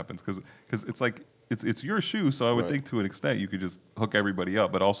like that happens? Because it's like it's your shoe, so I would Right. think to an extent you could just hook everybody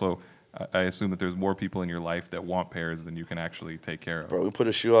up. But also, I assume that there's more people in your life that want pairs than you can actually take care of. Bro, we put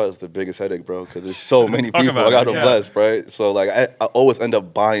a shoe out is the biggest headache, bro, because there's so many Talk people about I got to it. Yeah. bless, right? So like I always end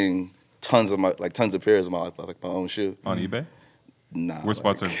up buying tons of pairs of my own shoe. On eBay? Nah, We're like-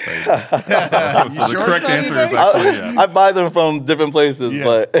 sponsored by eBay. So the sure correct it's not answer is eBay? actually yeah. I buy them from different places,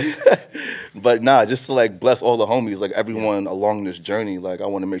 Yeah. but nah, just to like bless all the homies, like everyone along this journey, like I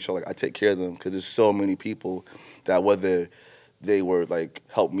want to make sure like I take care of them because there's so many people that whether they were like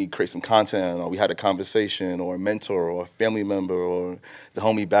help me create some content or we had a conversation or a mentor or a family member or the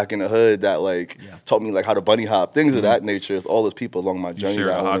homie back in the hood that like taught me like how to bunny hop, things of that nature. It's all those people along my You journey shared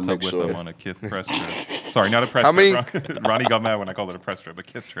that I a hot want to tub make with sure. them on a Kith press trip. Sorry, not a press How trip. Ronnie got mad when I called it a press trip, a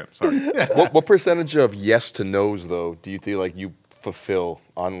Kith trip. Sorry. What percentage of yes to no's though do you feel like you fulfill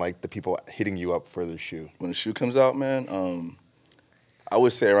on like the people hitting you up for the shoe? When the shoe comes out, man, I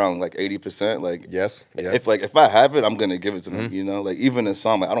would say around like 80%. Like Yes. Yeah. if I have it, I'm gonna give it to them. You know, like even in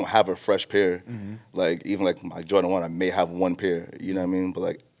some, like I don't have a fresh pair. Like even like my Jordan 1, I may have one pair. You know what I mean? But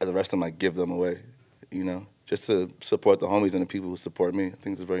like the rest of them, I give them away. You know, just to support the homies and the people who support me. I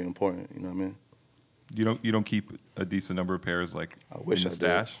think it's very important. You know what I mean? You don't keep a decent number of pairs like I wish in I the did.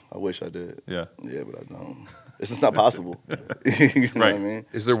 stash? I wish I did. Yeah. Yeah, but I don't. It's just not possible. You know what I Right. mean?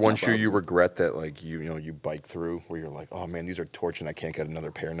 Is there It's one not shoe you possible. regret that like you bike through where you're like, oh man, these are torch and I can't get another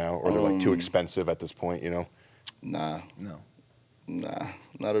pair now, or they're like too expensive at this point, you know? Nah, No.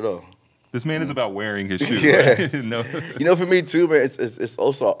 not at all. This man is about wearing his shoe. Yes. Right? No. You know, for me too, man, it's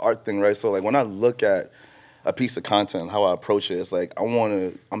also an art thing, right? So like when I look at a piece of content, how I approach it, it's like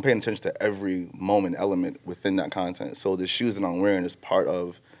I'm paying attention to every moment, element within that content. So the shoes that I'm wearing is part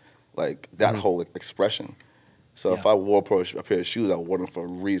of like that whole expression. So if I wore a pair of shoes, I wore them for a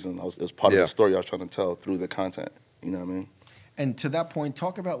reason. It was part of Yeah. the story I was trying to tell through the content. You know what I mean? And to that point,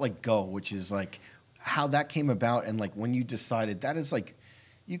 talk about like Go, which is like how that came about and like when you decided that is like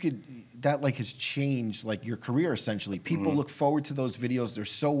that like has changed like your career essentially. People look forward to those videos. They're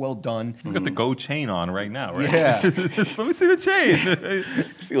so well done. He's got the Go chain on right now, right? Yeah. Let me see the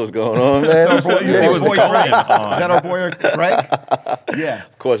chain. See what's going on, man? Is that our boy, You see what's Greg? going on. Is that our boy Greg? Yeah.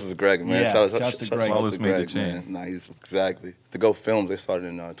 Of course, it's Greg, man. Yeah, shouts to Greg. Wallace made the chain. Man. Nah, exactly. The Go Films, they started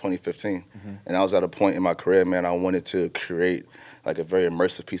in 2015. And I was at a point in my career, man, I wanted to create like a very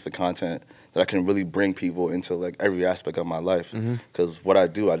immersive piece of content that I can really bring people into like every aspect of my life. Because what I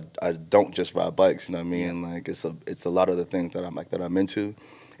do, I don't just ride bikes, you know what I mean? Like it's a lot of the things that I'm into.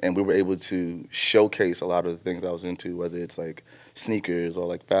 and we were able to showcase a lot of the things I was into, whether it's like sneakers or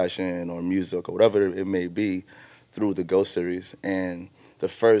like fashion or music or whatever it may be, through the Go series. And the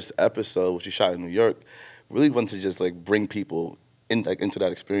first episode, which we shot in New York, really wanted to just like bring people in like into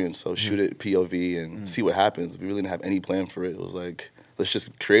that experience. So shoot it POV and see what happens. We really didn't have any plan for it. It was like, let's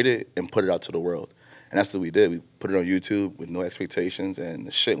just create it and put it out to the world. And that's what we did. We put it on YouTube with no expectations, and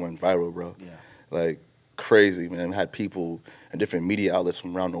the shit went viral, bro. Yeah. Like, crazy, man. We had people and different media outlets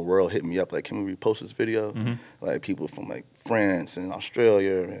from around the world hit me up, like, can we repost this video? Like, people from, like, France and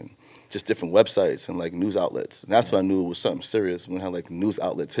Australia and just different websites and, like, news outlets. And that's when I knew it was something serious, when I had, like, news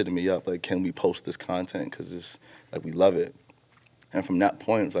outlets hitting me up, like, can we post this content? Because it's, like, we love it. And from that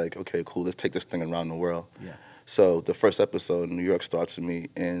point, it was like, okay, cool, let's take this thing around the world. Yeah. So the first episode in New York starts with me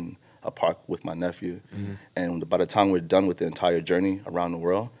in a park with my nephew. And by the time we're done with the entire journey around the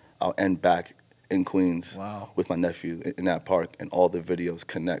world, I'll end back in Queens with my nephew in that park, and all the videos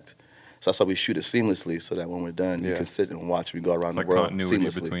connect. So that's why we shoot it seamlessly, so that when we're done, you can sit and watch me go around the world continuity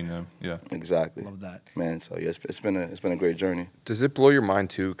seamlessly between them. Yeah, exactly. Love that, man. So yeah, it's been a great journey. Does it blow your mind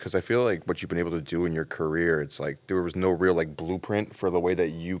too? Because I feel like what you've been able to do in your career, it's like there was no real like blueprint for the way that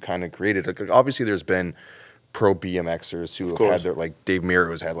you kind of created. Like, obviously, there's been pro BMXers who have had their, like Dave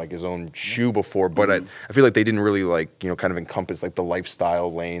Miro's had like his own shoe before, but I feel like they didn't really like, you know, kind of encompass like the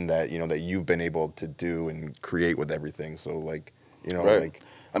lifestyle lane that, you know, that you've been able to do and create with everything. So like, you know, like,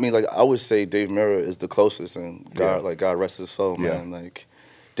 I mean, like I would say Dave Miro is the closest, and God, like God rest his soul, man. Like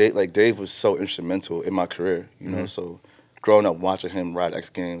Dave was so instrumental in my career, you know. So growing up watching him ride X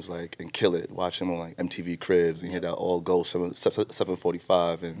Games like and kill it, watch him on like MTV Cribs and hit that all gold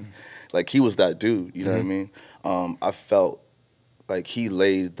 745, and like he was that dude, you know what I mean? I felt like he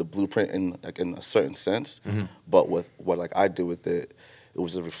laid the blueprint in a certain sense, but with what like I did with it, it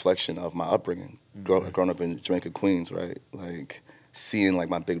was a reflection of my upbringing, growing up in Jamaica, Queens, right? Like seeing like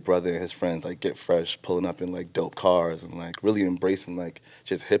my big brother and his friends like get fresh, pulling up in like dope cars, and like really embracing like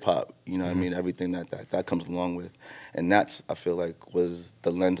just hip hop, you know what I mean? Everything that comes along with, and that's, I feel like, was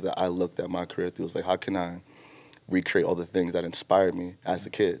the lens that I looked at my career through. It was like, how can I recreate all the things that inspired me as a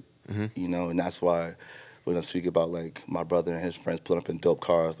kid, you know? And that's why when I speak about like my brother and his friends pulling up in dope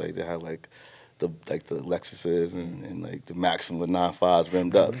cars, like they had like the Lexuses and like the Maxima 95s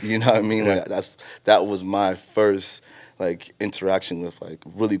rimmed up, you know what I mean? Like that was my first like interaction with like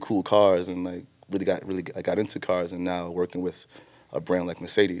really cool cars, and like I got into cars, and now working with a brand like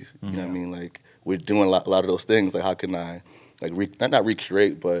Mercedes, you know what I mean? Like we're doing a lot of those things. Like how can I like not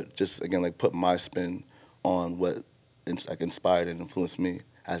recreate, but just again like put my spin on what like inspired and influenced me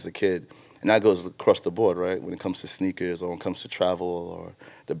as a kid. And that goes across the board, right? When it comes to sneakers, or when it comes to travel, or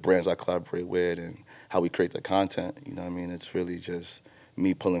the brands I collaborate with, and how we create the content, you know what I mean? It's really just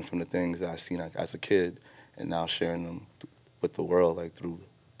me pulling from the things that I've seen like, as a kid, and now sharing them with the world, like through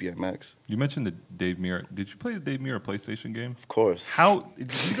BMX. You mentioned the Dave Mirra. Did you play the Dave Mirra PlayStation game? Of course.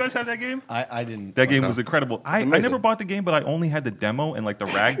 Did you guys have that game? I didn't. That game was incredible. I never bought the game, but I only had the demo and like the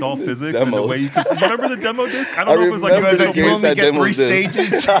ragdoll physics and the way you could. You remember the demo disc? I don't know if it was like you only get 3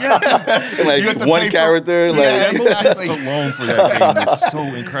 stages. And like one character. The demo disc alone for that game was so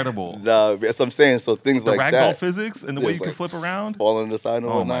incredible. Nah, that's what I'm saying. So things the like ragdoll physics and the way you could flip around, fall on the side and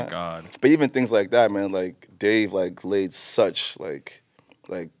whatnot. Oh my god! But even things like that, man. Like Dave, like laid such like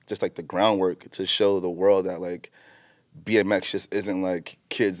just like the groundwork to show the world that like BMX just isn't like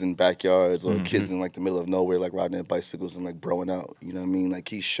kids in backyards or kids in like the middle of nowhere like riding their bicycles and like broing out. You know what I mean? Like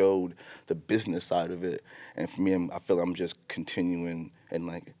he showed the business side of it, and for me, I feel like I'm just continuing and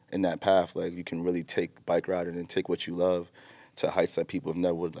like in that path. Like you can really take bike riding and take what you love to heights that people have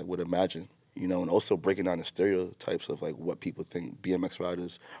never would imagine. You know, and also breaking down the stereotypes of like what people think BMX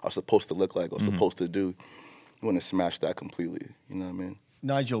riders are supposed to look like or supposed to do. You want to smash that completely. You know what I mean?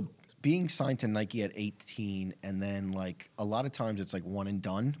 Nigel, being signed to Nike at 18, and then like a lot of times it's like one and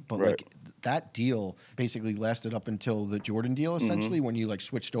done, but like that deal basically lasted up until the Jordan deal, essentially, when you like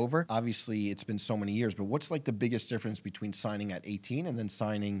switched over. Obviously, it's been so many years, but what's like the biggest difference between signing at 18 and then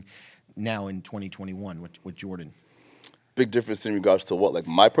signing now in 2021 with Jordan? Big difference in regards to what, like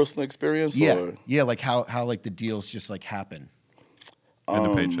my personal experience? Yeah, or? yeah, like how like the deals just like happen. And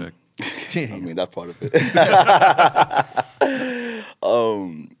the paycheck. I mean, that part of it.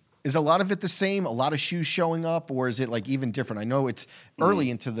 Is a lot of it the same? A lot of shoes showing up, or is it like even different? I know it's early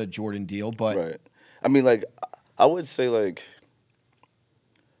into the Jordan deal, but right. I mean, like I would say, like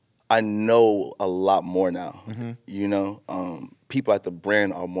I know a lot more now. You know, people at the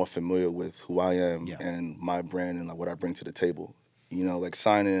brand are more familiar with who I am and my brand and like what I bring to the table. You know, like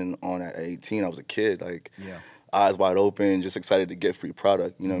signing on at 18, I was a kid. Like, eyes wide open, just excited to get free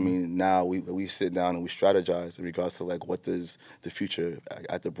product. You know what I mean? Now we sit down and we strategize in regards to like what does the future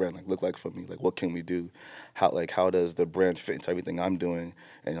at the brand like look like for me? Like what can we do? How does the brand fit into everything I'm doing,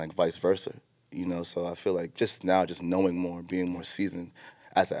 and like vice versa? You know, so I feel like just knowing more, being more seasoned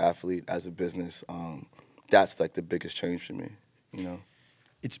as an athlete, as a business, that's like the biggest change for me. You know,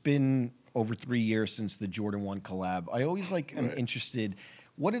 it's been over 3 years since the Jordan 1 collab. I always like am interested.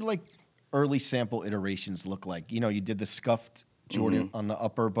 What did like early sample iterations look like? You know, you did the scuffed Jordan on the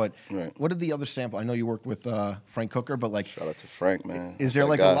upper, but what did the other sample? I know you worked with Frank Hooker, but like, shout out to Frank, man. Is there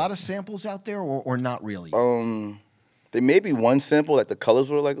like a lot of samples out there, or not really? There may be one sample that the colors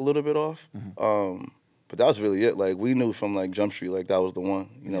were like a little bit off, but that was really it. Like we knew from like Jump Street, like that was the one.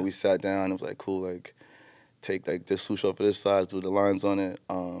 You know, we sat down. It was like cool, like take like this swoosh off of this side, do the lines on it,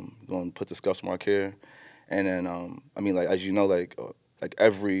 going to put the scuffs mark here, and then I mean like as you know like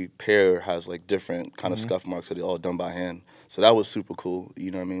every pair has like different kind of scuff marks that are all done by hand. So that was super cool,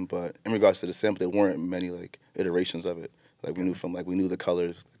 you know what I mean? But in regards to the sample, there weren't many like iterations of it. Like we knew the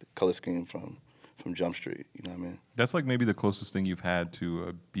colors, the color scheme from Jump Street, you know what I mean? That's like maybe the closest thing you've had to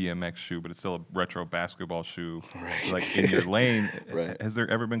a BMX shoe, but it's still a retro basketball shoe, like in your lane. Has there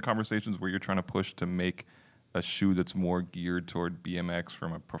ever been conversations where you're trying to push to make a shoe that's more geared toward BMX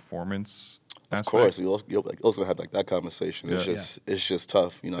from a performance aspect? Of course, you're also gonna have like that conversation. It's just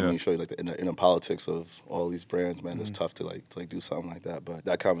tough, you know what I mean? Show you like the inner politics of all these brands, man. It's tough to like do something like that, but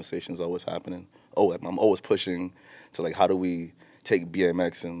that conversation is always happening. I'm always pushing to like how do we take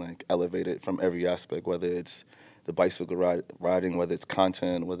BMX and like elevate it from every aspect, whether it's the bicycle riding, whether it's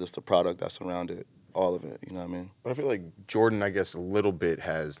content, whether it's the product that's around it, all of it, you know what I mean? But I feel like Jordan, I guess, a little bit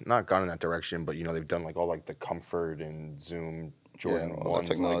has not gone in that direction, but, you know, they've done like all like the comfort and Zoom Jordan all ones.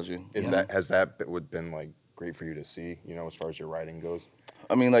 that technology. Like, has that been like great for you to see, you know, as far as your riding goes?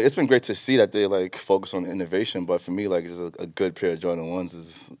 I mean, like, it's been great to see that they like focus on innovation, but for me, like, just a good pair of Jordan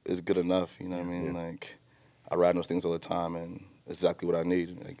 1s is good enough, you know what I mean? Like, I ride those things all the time, and exactly what I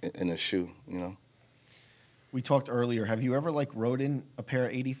need like, in a shoe, you know? We talked earlier. Have you ever like rode in a pair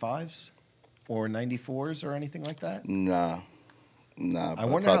of 85s or 94s or anything like that? Nah. I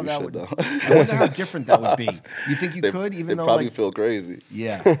wonder how that would. Though. I wonder how different that would be. You think you could, even though probably like, feel crazy.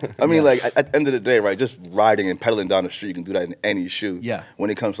 Yeah. I mean, like at the end of the day, right? Just riding and pedaling down the street, you can do that in any shoe. Yeah. When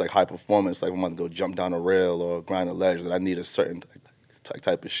it comes to like high performance, like I'm about to go jump down a rail or grind a ledge, that I need a certain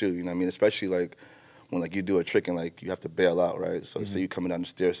type of shoe. You know what I mean? Especially like when like you do a trick and like you have to bail out, right? So say you're coming down the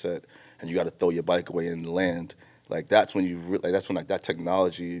stair set and you got to throw your bike away and land. Like that's when that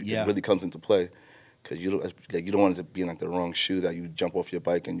technology really comes into play. Because you don't want it to be in like the wrong shoe that you jump off your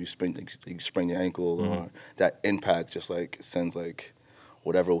bike and you sprain your ankle, or that impact just like sends like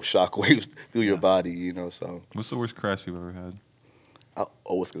whatever shock waves through your body, you know. So what's the worst crash you've ever had? I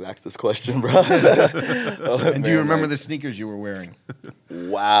always get asked this question, bro. And do you remember the sneakers you were wearing?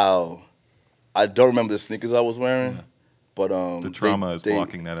 Wow, I don't remember the sneakers I was wearing, but the trauma is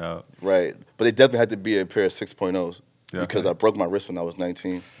blocking that out, right? But they definitely had to be a pair of 6.0s because I broke my wrist when I was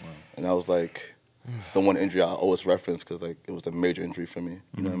 19, and I was like. The one injury I always reference because like it was a major injury for me.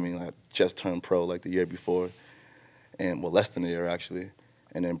 You know what I mean? Like just turned pro like the year before, and less than a year actually,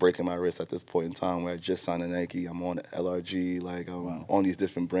 and then breaking my wrist at this point in time where I just signed a Nike. I'm on LRG, like I'm on these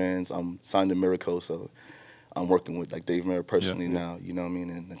different brands. I'm signed to Miracle, so I'm working with like Dave Merritt personally now. You know what I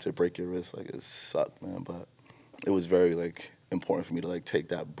mean? And to break your wrist, like it sucked, man. But it was very like important for me to like take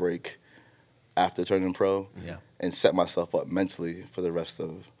that break after turning pro and set myself up mentally for the rest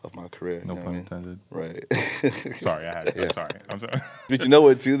of my career. No pun intended. Right. Sorry, I had it. I'm sorry. But you know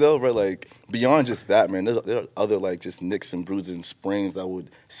what, too, though, bro? Like, beyond just that, man, there are other, like, just nicks and bruises and sprains that would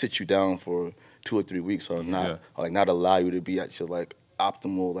sit you down for 2 or 3 weeks or not allow you to be at your, like,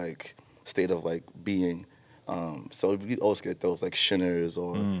 optimal, like, state of, like, being. So we always get those like shinners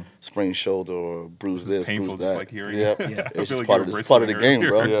or sprained shoulder or bruise this, bruise that. Just like hearing It's just part of the game,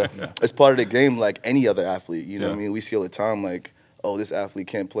 bro. It's part of the game like any other athlete. You know what I mean? We see all the time like, oh, this athlete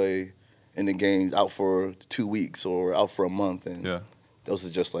can't play in the game, out for 2 weeks or out for a month, and those are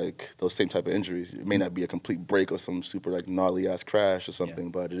just like those same type of injuries. It may not be a complete break or some super like gnarly ass crash or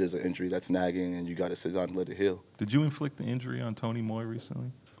something, but it is an injury that's nagging, and you got to sit down and let it heal. Did you inflict the injury on Tony Moy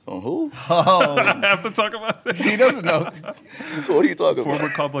recently? On who? Oh, I have to talk about this. He doesn't know. What are you talking about?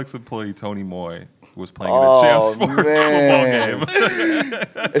 Former Complex employee Tony Moy was playing in a Champ Sports football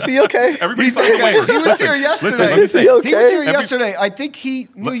game. Is he okay? Everybody's okay. He was here yesterday. Is he okay? He was here yesterday. I think he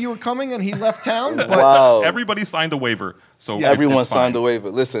knew you were coming and he left town. But Wow. Everybody signed a waiver. So everyone it's fine. signed a waiver.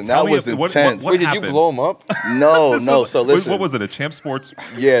 Listen, Tell that me was intense. Wait, did happened? you blow him up? No. So listen. What was it? A Champ Sports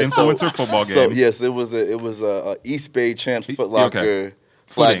influencer football game? So yes, it was a East Bay Champs Foot Locker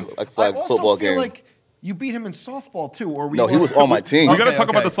flag I also football feel game. like You beat him in softball too, or No, he was on my team. We got to talk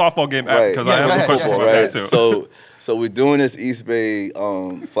about the softball game because I have some questions about that too. So we're doing this East Bay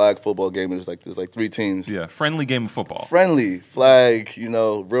flag football game. There's like 3 teams. Yeah, friendly game of football. Friendly flag,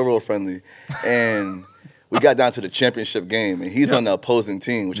 real friendly, and we got down to the championship game, and he's on the opposing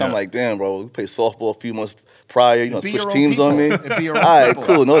team, which I'm like, damn, bro, we played softball a few months prior. Switch teams on me. All right,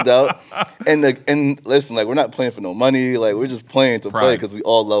 cool, no doubt. And listen, like we're not playing for no money. Like we're just playing to play because we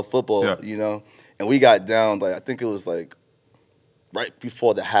all love football. And we got down, like I think it was like right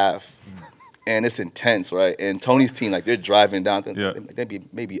before the half. And it's intense, right? And Tony's team, like they're driving down, they'd be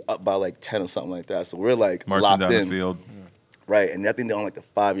maybe up by like 10 or something like that. So we're like marching locked down in. The field. Right. And I think they're on like the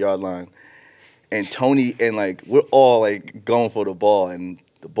 5-yard line. And Tony, and like we're all like going for the ball, and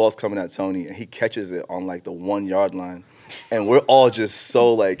the ball's coming at Tony, and he catches it on like the 1-yard line. And we're all just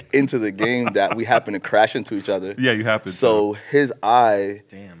so like into the game that we happen to crash into each other. Yeah, you happen. So his eye,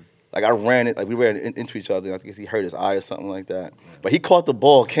 damn. Like we ran into each other. And I think he hurt his eye or something like that. But he caught the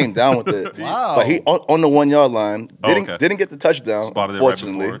ball, came down with it. Wow. But he on the 1-yard line didn't get the touchdown. Spotted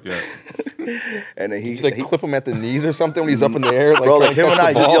unfortunately. it right before. Yeah. And then he clip him at the knees or something when he's up in the air. Like, bro, like him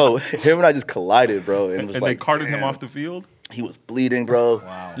and I just collided, bro. And, And they carted him off the field. He was bleeding, bro.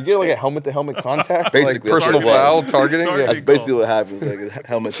 Wow. You get like a helmet-to-helmet contact, Basically, like personal foul, targeting. That's basically what happens, like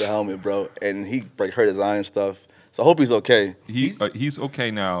helmet to helmet, bro. And he like hurt his eye and stuff. So I hope he's okay. He's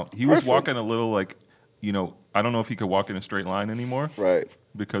okay now. He was walking a little like, I don't know if he could walk in a straight line anymore. Right.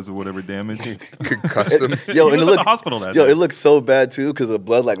 Because of whatever damage. Concussed him. He was at the hospital that day. It looked so bad too because the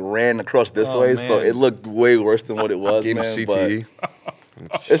blood like ran across this way, man. So it looked way worse than what it was, Gave him man. CTE.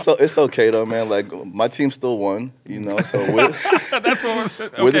 But it's okay though, man. Like my team still won, so we're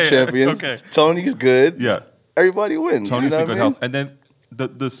we're the champions. Okay. Tony's good. Yeah. Everybody wins. Tony's in good health. And then the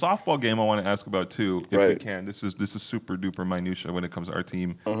softball game I want to ask about too, if we can. This is super duper minutia when it comes to our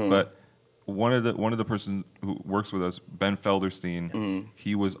team. But one of the person who works with us, Ben Felderstein,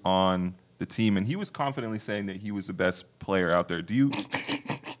 he was on the team and he was confidently saying that he was the best player out there. Do you?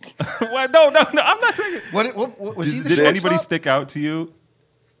 What? No, I'm not saying it. What was he? The Did anybody shortstop? stick out to you?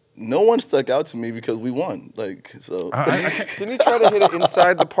 No one stuck out to me because we won. Like so. Didn't he try to hit it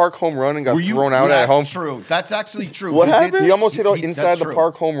inside the park home run and got thrown out at home? That's true. That's actually true. What happened? He almost hit it inside the true.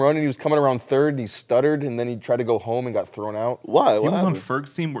 park home run, and he was coming around third, and he stuttered, and then he tried to go home and got thrown out. Why? He What was happened? on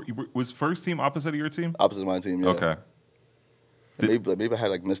Ferg's team. Was Ferg's team opposite of your team? Opposite of my team. Yeah. Okay. Maybe I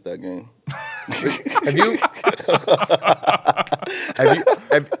had like missed that game.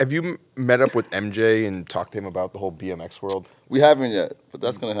 Have you met up with MJ and talked to him about the whole BMX world? We haven't yet, but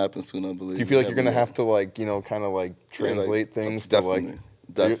that's gonna happen soon, I believe. Do you feel like you're gonna have to kind of translate things? Definitely.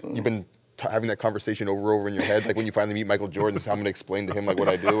 You've been having that conversation over and over in your head, like when you finally meet Michael Jordan, this is how I'm gonna explain to him like what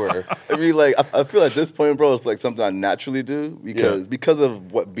I do, or I mean, like I feel at this point, bro, it's like something I naturally do because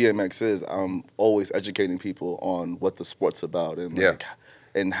of what BMX is. I'm always educating people on what the sport's about and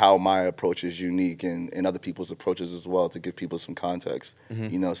and how my approach is unique and other people's approaches as well to give people some context.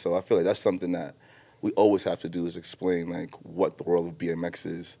 So I feel like that's something that we always have to do is explain like what the world of BMX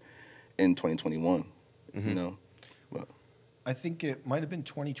is in 2021. But I think it might have been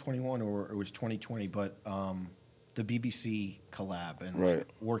 2021 or it was 2020, but the BBC collab and like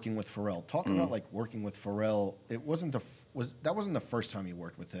working with Pharrell. Talk about like working with Pharrell. It wasn't that wasn't the first time you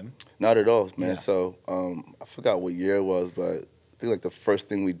worked with him. Not at all, man. Yeah. So I forgot what year it was, but I think like the first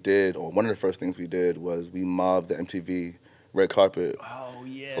thing we did, or one of the first things we did, was we mobbed the MTV red carpet. Oh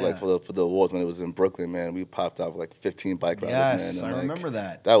yeah. For the awards when it was in Brooklyn, man. We popped out with like 15 bike riders, man. Yes, And, I remember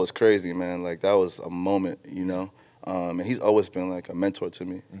that. That was crazy, man. Like that was a moment, And he's always been like a mentor to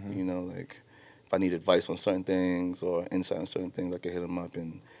me, like if I need advice on certain things or insight on certain things, I could hit him up,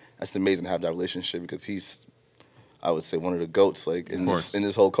 and that's amazing to have that relationship because he's, I would say, one of the GOATs like in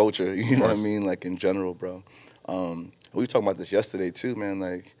this whole culture. You know what I mean? Like in general, bro. We were talking about this yesterday too, man.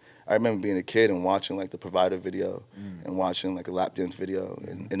 Like I remember being a kid and watching like the Provider video and watching like a lap dance video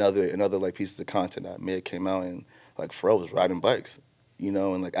and other like pieces of content that may have came out, and like Pharrell was riding bikes,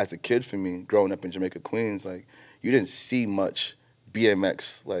 and like as a kid for me growing up in Jamaica, Queens, like you didn't see much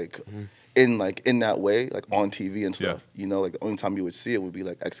BMX like in that way, like on TV and stuff. Like the only time you would see it would be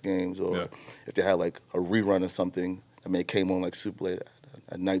like X Games or if they had like a rerun or something that may came on like super late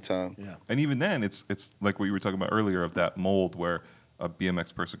at nighttime. Yeah. And even then, it's like what you were talking about earlier of that mold where a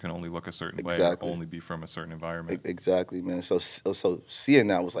BMX person can only look a certain way or only be from a certain environment. Exactly, man. So seeing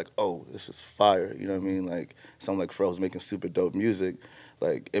that was like, oh, this is fire. You know what I mean? Like someone like Pharrell was making super dope music,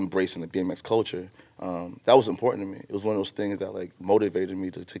 like embracing the BMX culture. That was important to me. It was one of those things that like motivated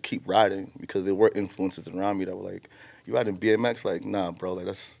me to keep riding because there were influences around me that were like, you riding BMX? Like, nah, bro. Like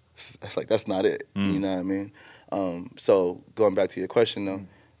that's not it. You know what I mean? So going back to your question though,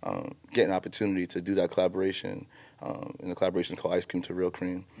 getting an opportunity to do that collaboration. And the collaboration is called Ice Cream to Real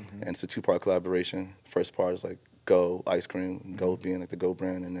Cream, and it's a 2-part collaboration. First part is like Go Ice Cream, Go being like the Go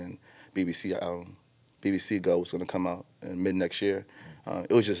brand, and then BBC Go was going to come out in mid next year.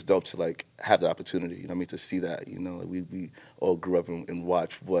 It was just dope to like have the opportunity, you know what I mean, to see that. You know, like we all grew up and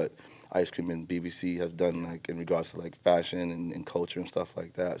watched what Ice Cream and BBC have done, like in regards to like fashion and culture and stuff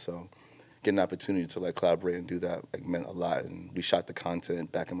like that. So getting an opportunity to like collaborate and do that like meant a lot. And we shot the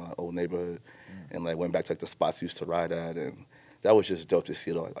content back in my old neighborhood, and like went back to like the spots we used to ride at, and that was just dope to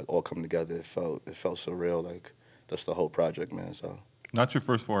see it all come together. It felt surreal, like that's the whole project, man. So Not your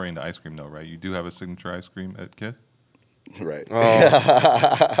first foray into ice cream, though, right? You do have a signature ice cream at Kith? right.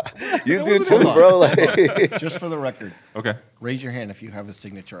 Oh. You do too, bro. Like, Just for the record, Okay. raise your hand if you have a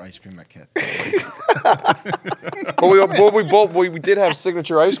signature ice cream at Kith. But we did have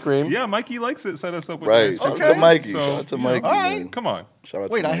signature ice cream. Yeah, Mikey likes it. Set us up with right. ice Shout cream. out to Mikey. So, Shout out to you know, Mikey. all right. man. Come on. Shout out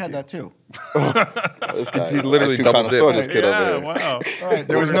Wait, to I Mikey. had that too. This guy, He literally ice cream double connoisseur, dipped. this kid over Yeah, there. wow. All right,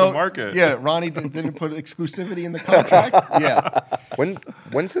 there was Over no the market. Yeah, Ronnie didn't put exclusivity in the contract. Yeah,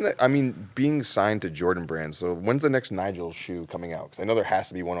 When's the I mean, being signed to Jordan Brand, so when's the next Nigel shoe coming out? Because I know there has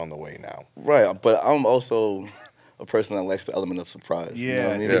to be one on the way now. Right, but I'm also a person that likes the element of surprise. You know Yeah, what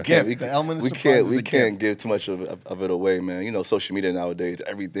I mean? it's a We can't- gift. The element of we surprise can't, is we a can't gift. give too much of it away, man. You know, social media nowadays,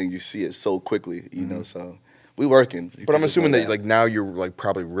 everything you see it so quickly. You know, so we working. But I'm assuming that like now you're like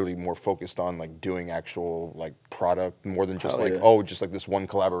probably really more focused on like doing actual like product more than just Hell like yeah. just like this one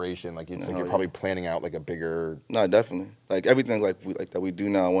collaboration. Like it's like Hell you're yeah. probably planning out like a bigger. No, definitely. Like everything like that we do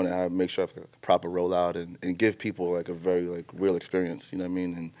now, I want to make sure I have a proper rollout and give people like a very like real experience. You know what I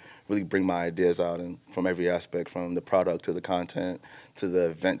mean? And really bring my ideas out and from every aspect, from the product to the content to the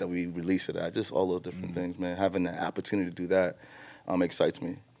event that we release it at, just all those different things, man. Having the opportunity to do that excites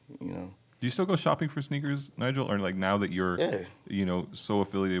me. You know. Do you still go shopping for sneakers, Nigel? Or like now that you're, Yeah. you know, so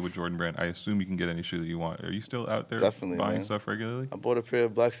affiliated with Jordan Brand, I assume you can get any shoe that you want. Are you still out there Definitely, buying man. stuff regularly? I bought a pair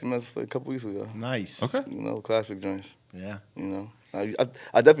of black cements like a couple weeks ago. nice. Okay. You know, classic joints. Yeah. You know, I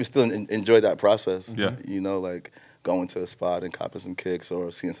definitely still enjoy that process. Yeah. You know, like going to a spot and copping some kicks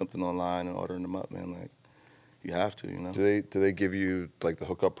or seeing something online and ordering them up, man. Like, you have to, you know. Do they give you like the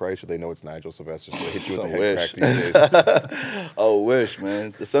hookup price, or they know it's Nigel Sylvester, so they hit you with I the head wish. crack these days? I wish,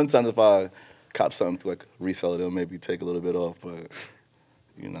 man. Sometimes if I cop something to like resell it, it'll maybe take a little bit off, but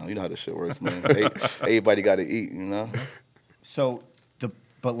you know how this shit works, man. Everybody got to eat, you know. So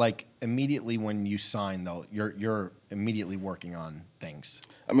but like immediately when you sign though, you're immediately working on things.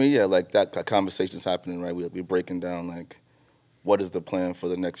 I mean, yeah, like that conversation's happening, right? We're breaking down like what is the plan for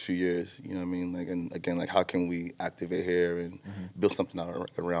the next few years, you know what I mean? Like, and again, like how can we activate here and build something out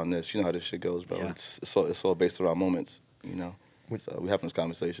around this? You know how this shit goes, bro. Yeah. It's all based around moments, you know. So we're having those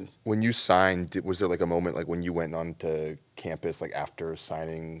conversations. When you signed, was there like a moment like when you went on to campus, like after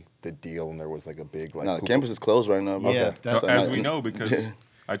signing the deal, and there was like a big like? No, the campus is closed right now, bro. Yeah, that's- So, So as we know, because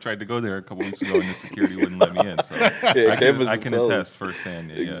I tried to go there a couple weeks ago and the security wouldn't let me in. So campus I is can closed. attest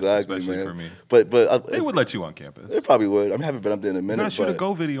firsthand. Yeah, Exactly, especially man. for me. But They would let you on campus. They probably would. I mean, I haven't been up there in a You're minute. not shoot a but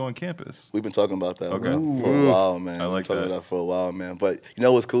go video on campus. we've been talking about that Okay. for a while, man. I like We've been talking that. about that for a while, man. But you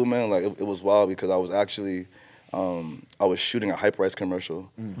know what's cool, man? Like it was wild because I was actually, I was shooting a Hyperice commercial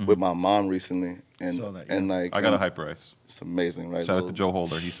with my mom recently, and Saw that, yeah. and like I got a high price. It's amazing, right? Shout out to Joe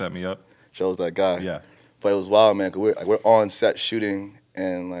Holder. He set me up. Shows that guy. Yeah. But it was wild, man. 'Cause we're on set shooting,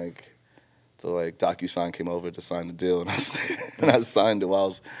 and like the DocuSign came over to sign the deal, and I signed it while I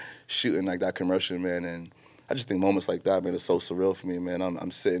was shooting like that commercial, man. And I just think moments like that, man, is so surreal for me, man.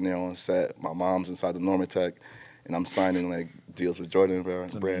 I'm sitting there on set. My mom's inside the Normatec, and I'm signing like deals with Jordan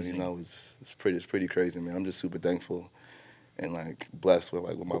Brand. You amazing. know, it's pretty crazy, man. I'm just super thankful and like blessed with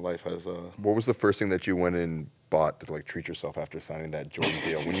like what my life has. What was the first thing that you went and bought to like treat yourself after signing that Jordan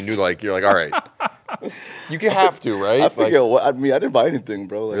deal? When you knew like you're like, all right, you can have to, right? I figure I didn't buy anything,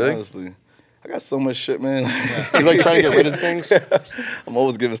 bro. Like Really? honestly, I got so much shit, man. You like trying to get rid of things? I'm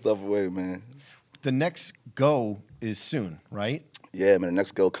always giving stuff away, man. The next go is soon, right? Yeah, man. The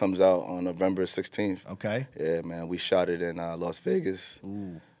next go comes out on November 16th. Okay. Yeah, man. We shot it in Las Vegas,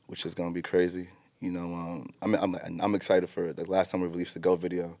 which is gonna be crazy. You know, I'm excited for it. The last time we released the Go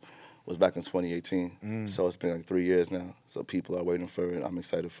video was back in 2018, so it's been like 3 years now. So people are waiting for it. I'm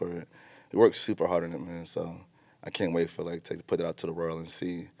excited for it. We worked super hard on it, man. So I can't wait for to put it out to the world and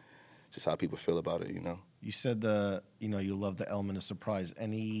see just how people feel about it. You know. You said you love the element of surprise.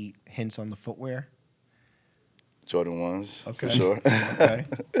 Any hints on the footwear? Jordan 1s, Okay. for sure. Okay.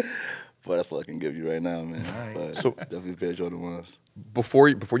 But that's all I can give you right now, man. All right. But So- definitely a pair of Jordan 1s. Before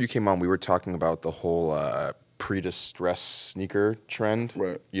you came on, we were talking about the whole pre-distressed sneaker trend.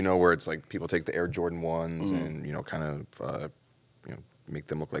 Right. You know, where it's like people take the Air Jordan 1s and kind of make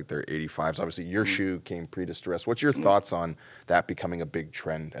them look like they're 85s. Obviously, your shoe came pre-distressed. What's your thoughts on that becoming a big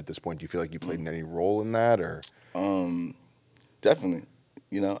trend at this point? Do you feel like you played any role in that, or? Definitely.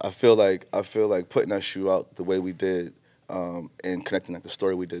 You know, I feel like putting that shoe out the way we did, and connecting like the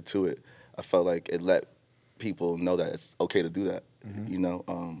story we did to it, I felt like it let people know that it's okay to do that. You know,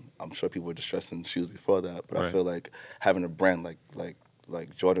 I'm sure people were distressed in shoes before that, but I feel like having a brand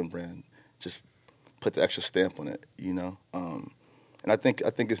like Jordan brand just put the extra stamp on it. You know, and I think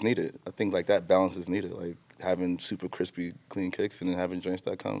it's needed. I think like that balance is needed. Like having super crispy, clean kicks, and then having joints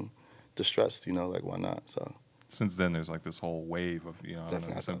that come distressed. You know, like why not? So. Since then, there's like this whole wave of, I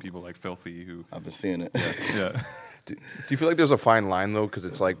don't know, some people like Filthy who... I've been seeing it. Yeah. Do you feel like there's a fine line, though? Because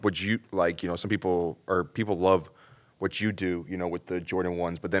it's like, would you, like, some people love what you do, with the Jordan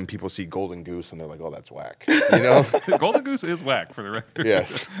 1s, but then people see Golden Goose and they're like, oh, that's whack, Golden Goose is whack, for the record.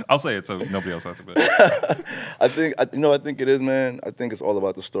 Yes. I'll say it so nobody else has to bet. I think it is, man. I think it's all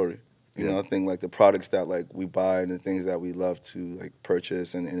about the story. You know, I think like the products that like we buy and the things that we love to like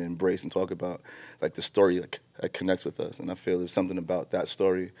purchase and embrace and talk about, like the story like connects with us. And I feel there's something about that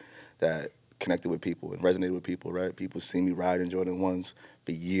story that connected with people and resonated with people, right? People see me ride in Jordan 1s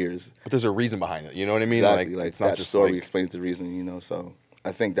for years. But there's a reason behind it, you know what I mean? Exactly. Like It's not that just story explains the reason, So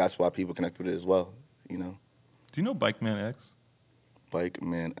I think that's why people connect with it as well, Do you know Bike Man X? Bike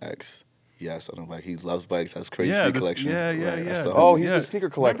Man X. Yes, I know. Like he loves bikes. Has crazy Yeah, sneaker collection. yeah. Oh, he's a sneaker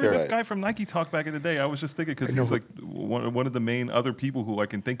collector. Remember this guy from Nike Talk back in the day? I was just thinking because he's like one of the main other people who I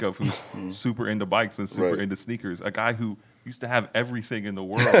can think of who's super into bikes and super into sneakers. A guy who used to have everything in the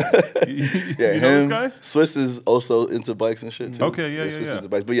world. you know this guy? Swiss is also into bikes and shit too. Okay, yeah. Into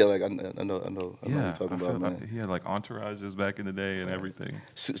bikes. But yeah, like I know what you're talking about, man. He had like entourages back in the day and everything.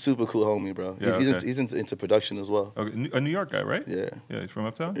 Super cool homie, bro. Yeah, he's into production as well. Okay. A New York guy, right? Yeah. Yeah, he's from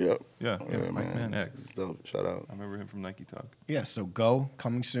Uptown? Yep. Yeah, Bike Man X. It's dope. Shout out. I remember him from Nike Talk. Yeah, so Go,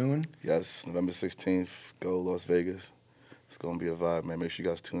 coming soon. Yes, November 16th, go Las Vegas. It's going to be a vibe, man. Make sure you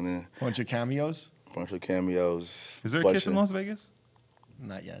guys tune in. Bunch of cameos? Bunch of cameos. Is there a Kiss in Las Vegas?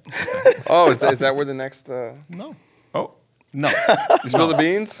 Not yet. Oh, is that where the next... No. Oh. No. You spill the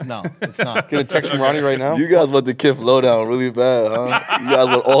beans? No, it's not. Get a text from Ronnie right now? You guys want the Kif lowdown really bad, huh? You guys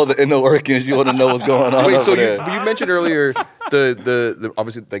want all the inner workings. You want to know what's going on. Wait, so there. you mentioned earlier the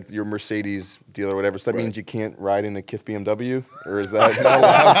obviously like your Mercedes deal or whatever. So that means you can't ride in a Kif BMW, or is that not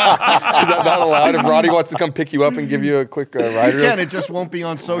allowed? Is that not allowed? If Roddy wants to come pick you up and give you a quick ride, Again, it just won't be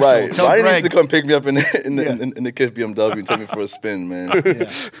on social. Right. Tell Roddy Greg. needs to come pick me up in the Kif BMW and take me for a spin, man.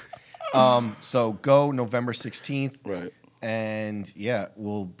 Yeah. So Go November 16th. Right. And yeah,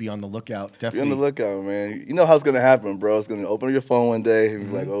 we'll be on the lookout. Be Definitely. on the lookout, man. You know how it's gonna happen, bro. It's gonna open your phone one day and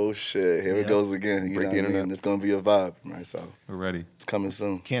be like, "Oh shit, here it goes again." You Break know the what I internet. mean? It's gonna be a vibe, right? So We're ready. it's coming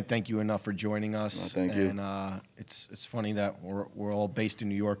soon. Can't thank you enough for joining us. No, thank you. And it's funny that we're all based in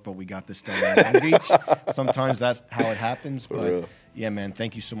New York, but we got this done in Long Beach. Sometimes that's how it happens. But real. yeah, man,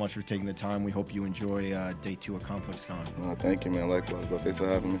 thank you so much for taking the time. We hope you enjoy day 2 of Complex Con. No, thank you, man. Likewise, bro. Thanks for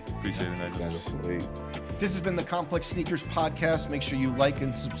having me. Appreciate it, Nigel. Sweet. This has been the Complex Sneakers Podcast. Make sure you like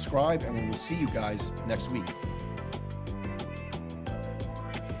and subscribe, and we will see you guys next week.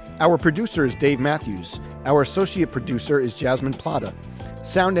 Our producer is Dave Matthews. Our associate producer is Jasmine Plata.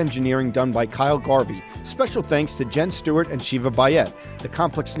 Sound engineering done by Kyle Garvey. Special thanks to Jen Stewart and Shiva Bayet. The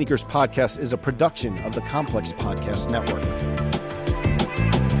Complex Sneakers Podcast is a production of the Complex Podcast Network.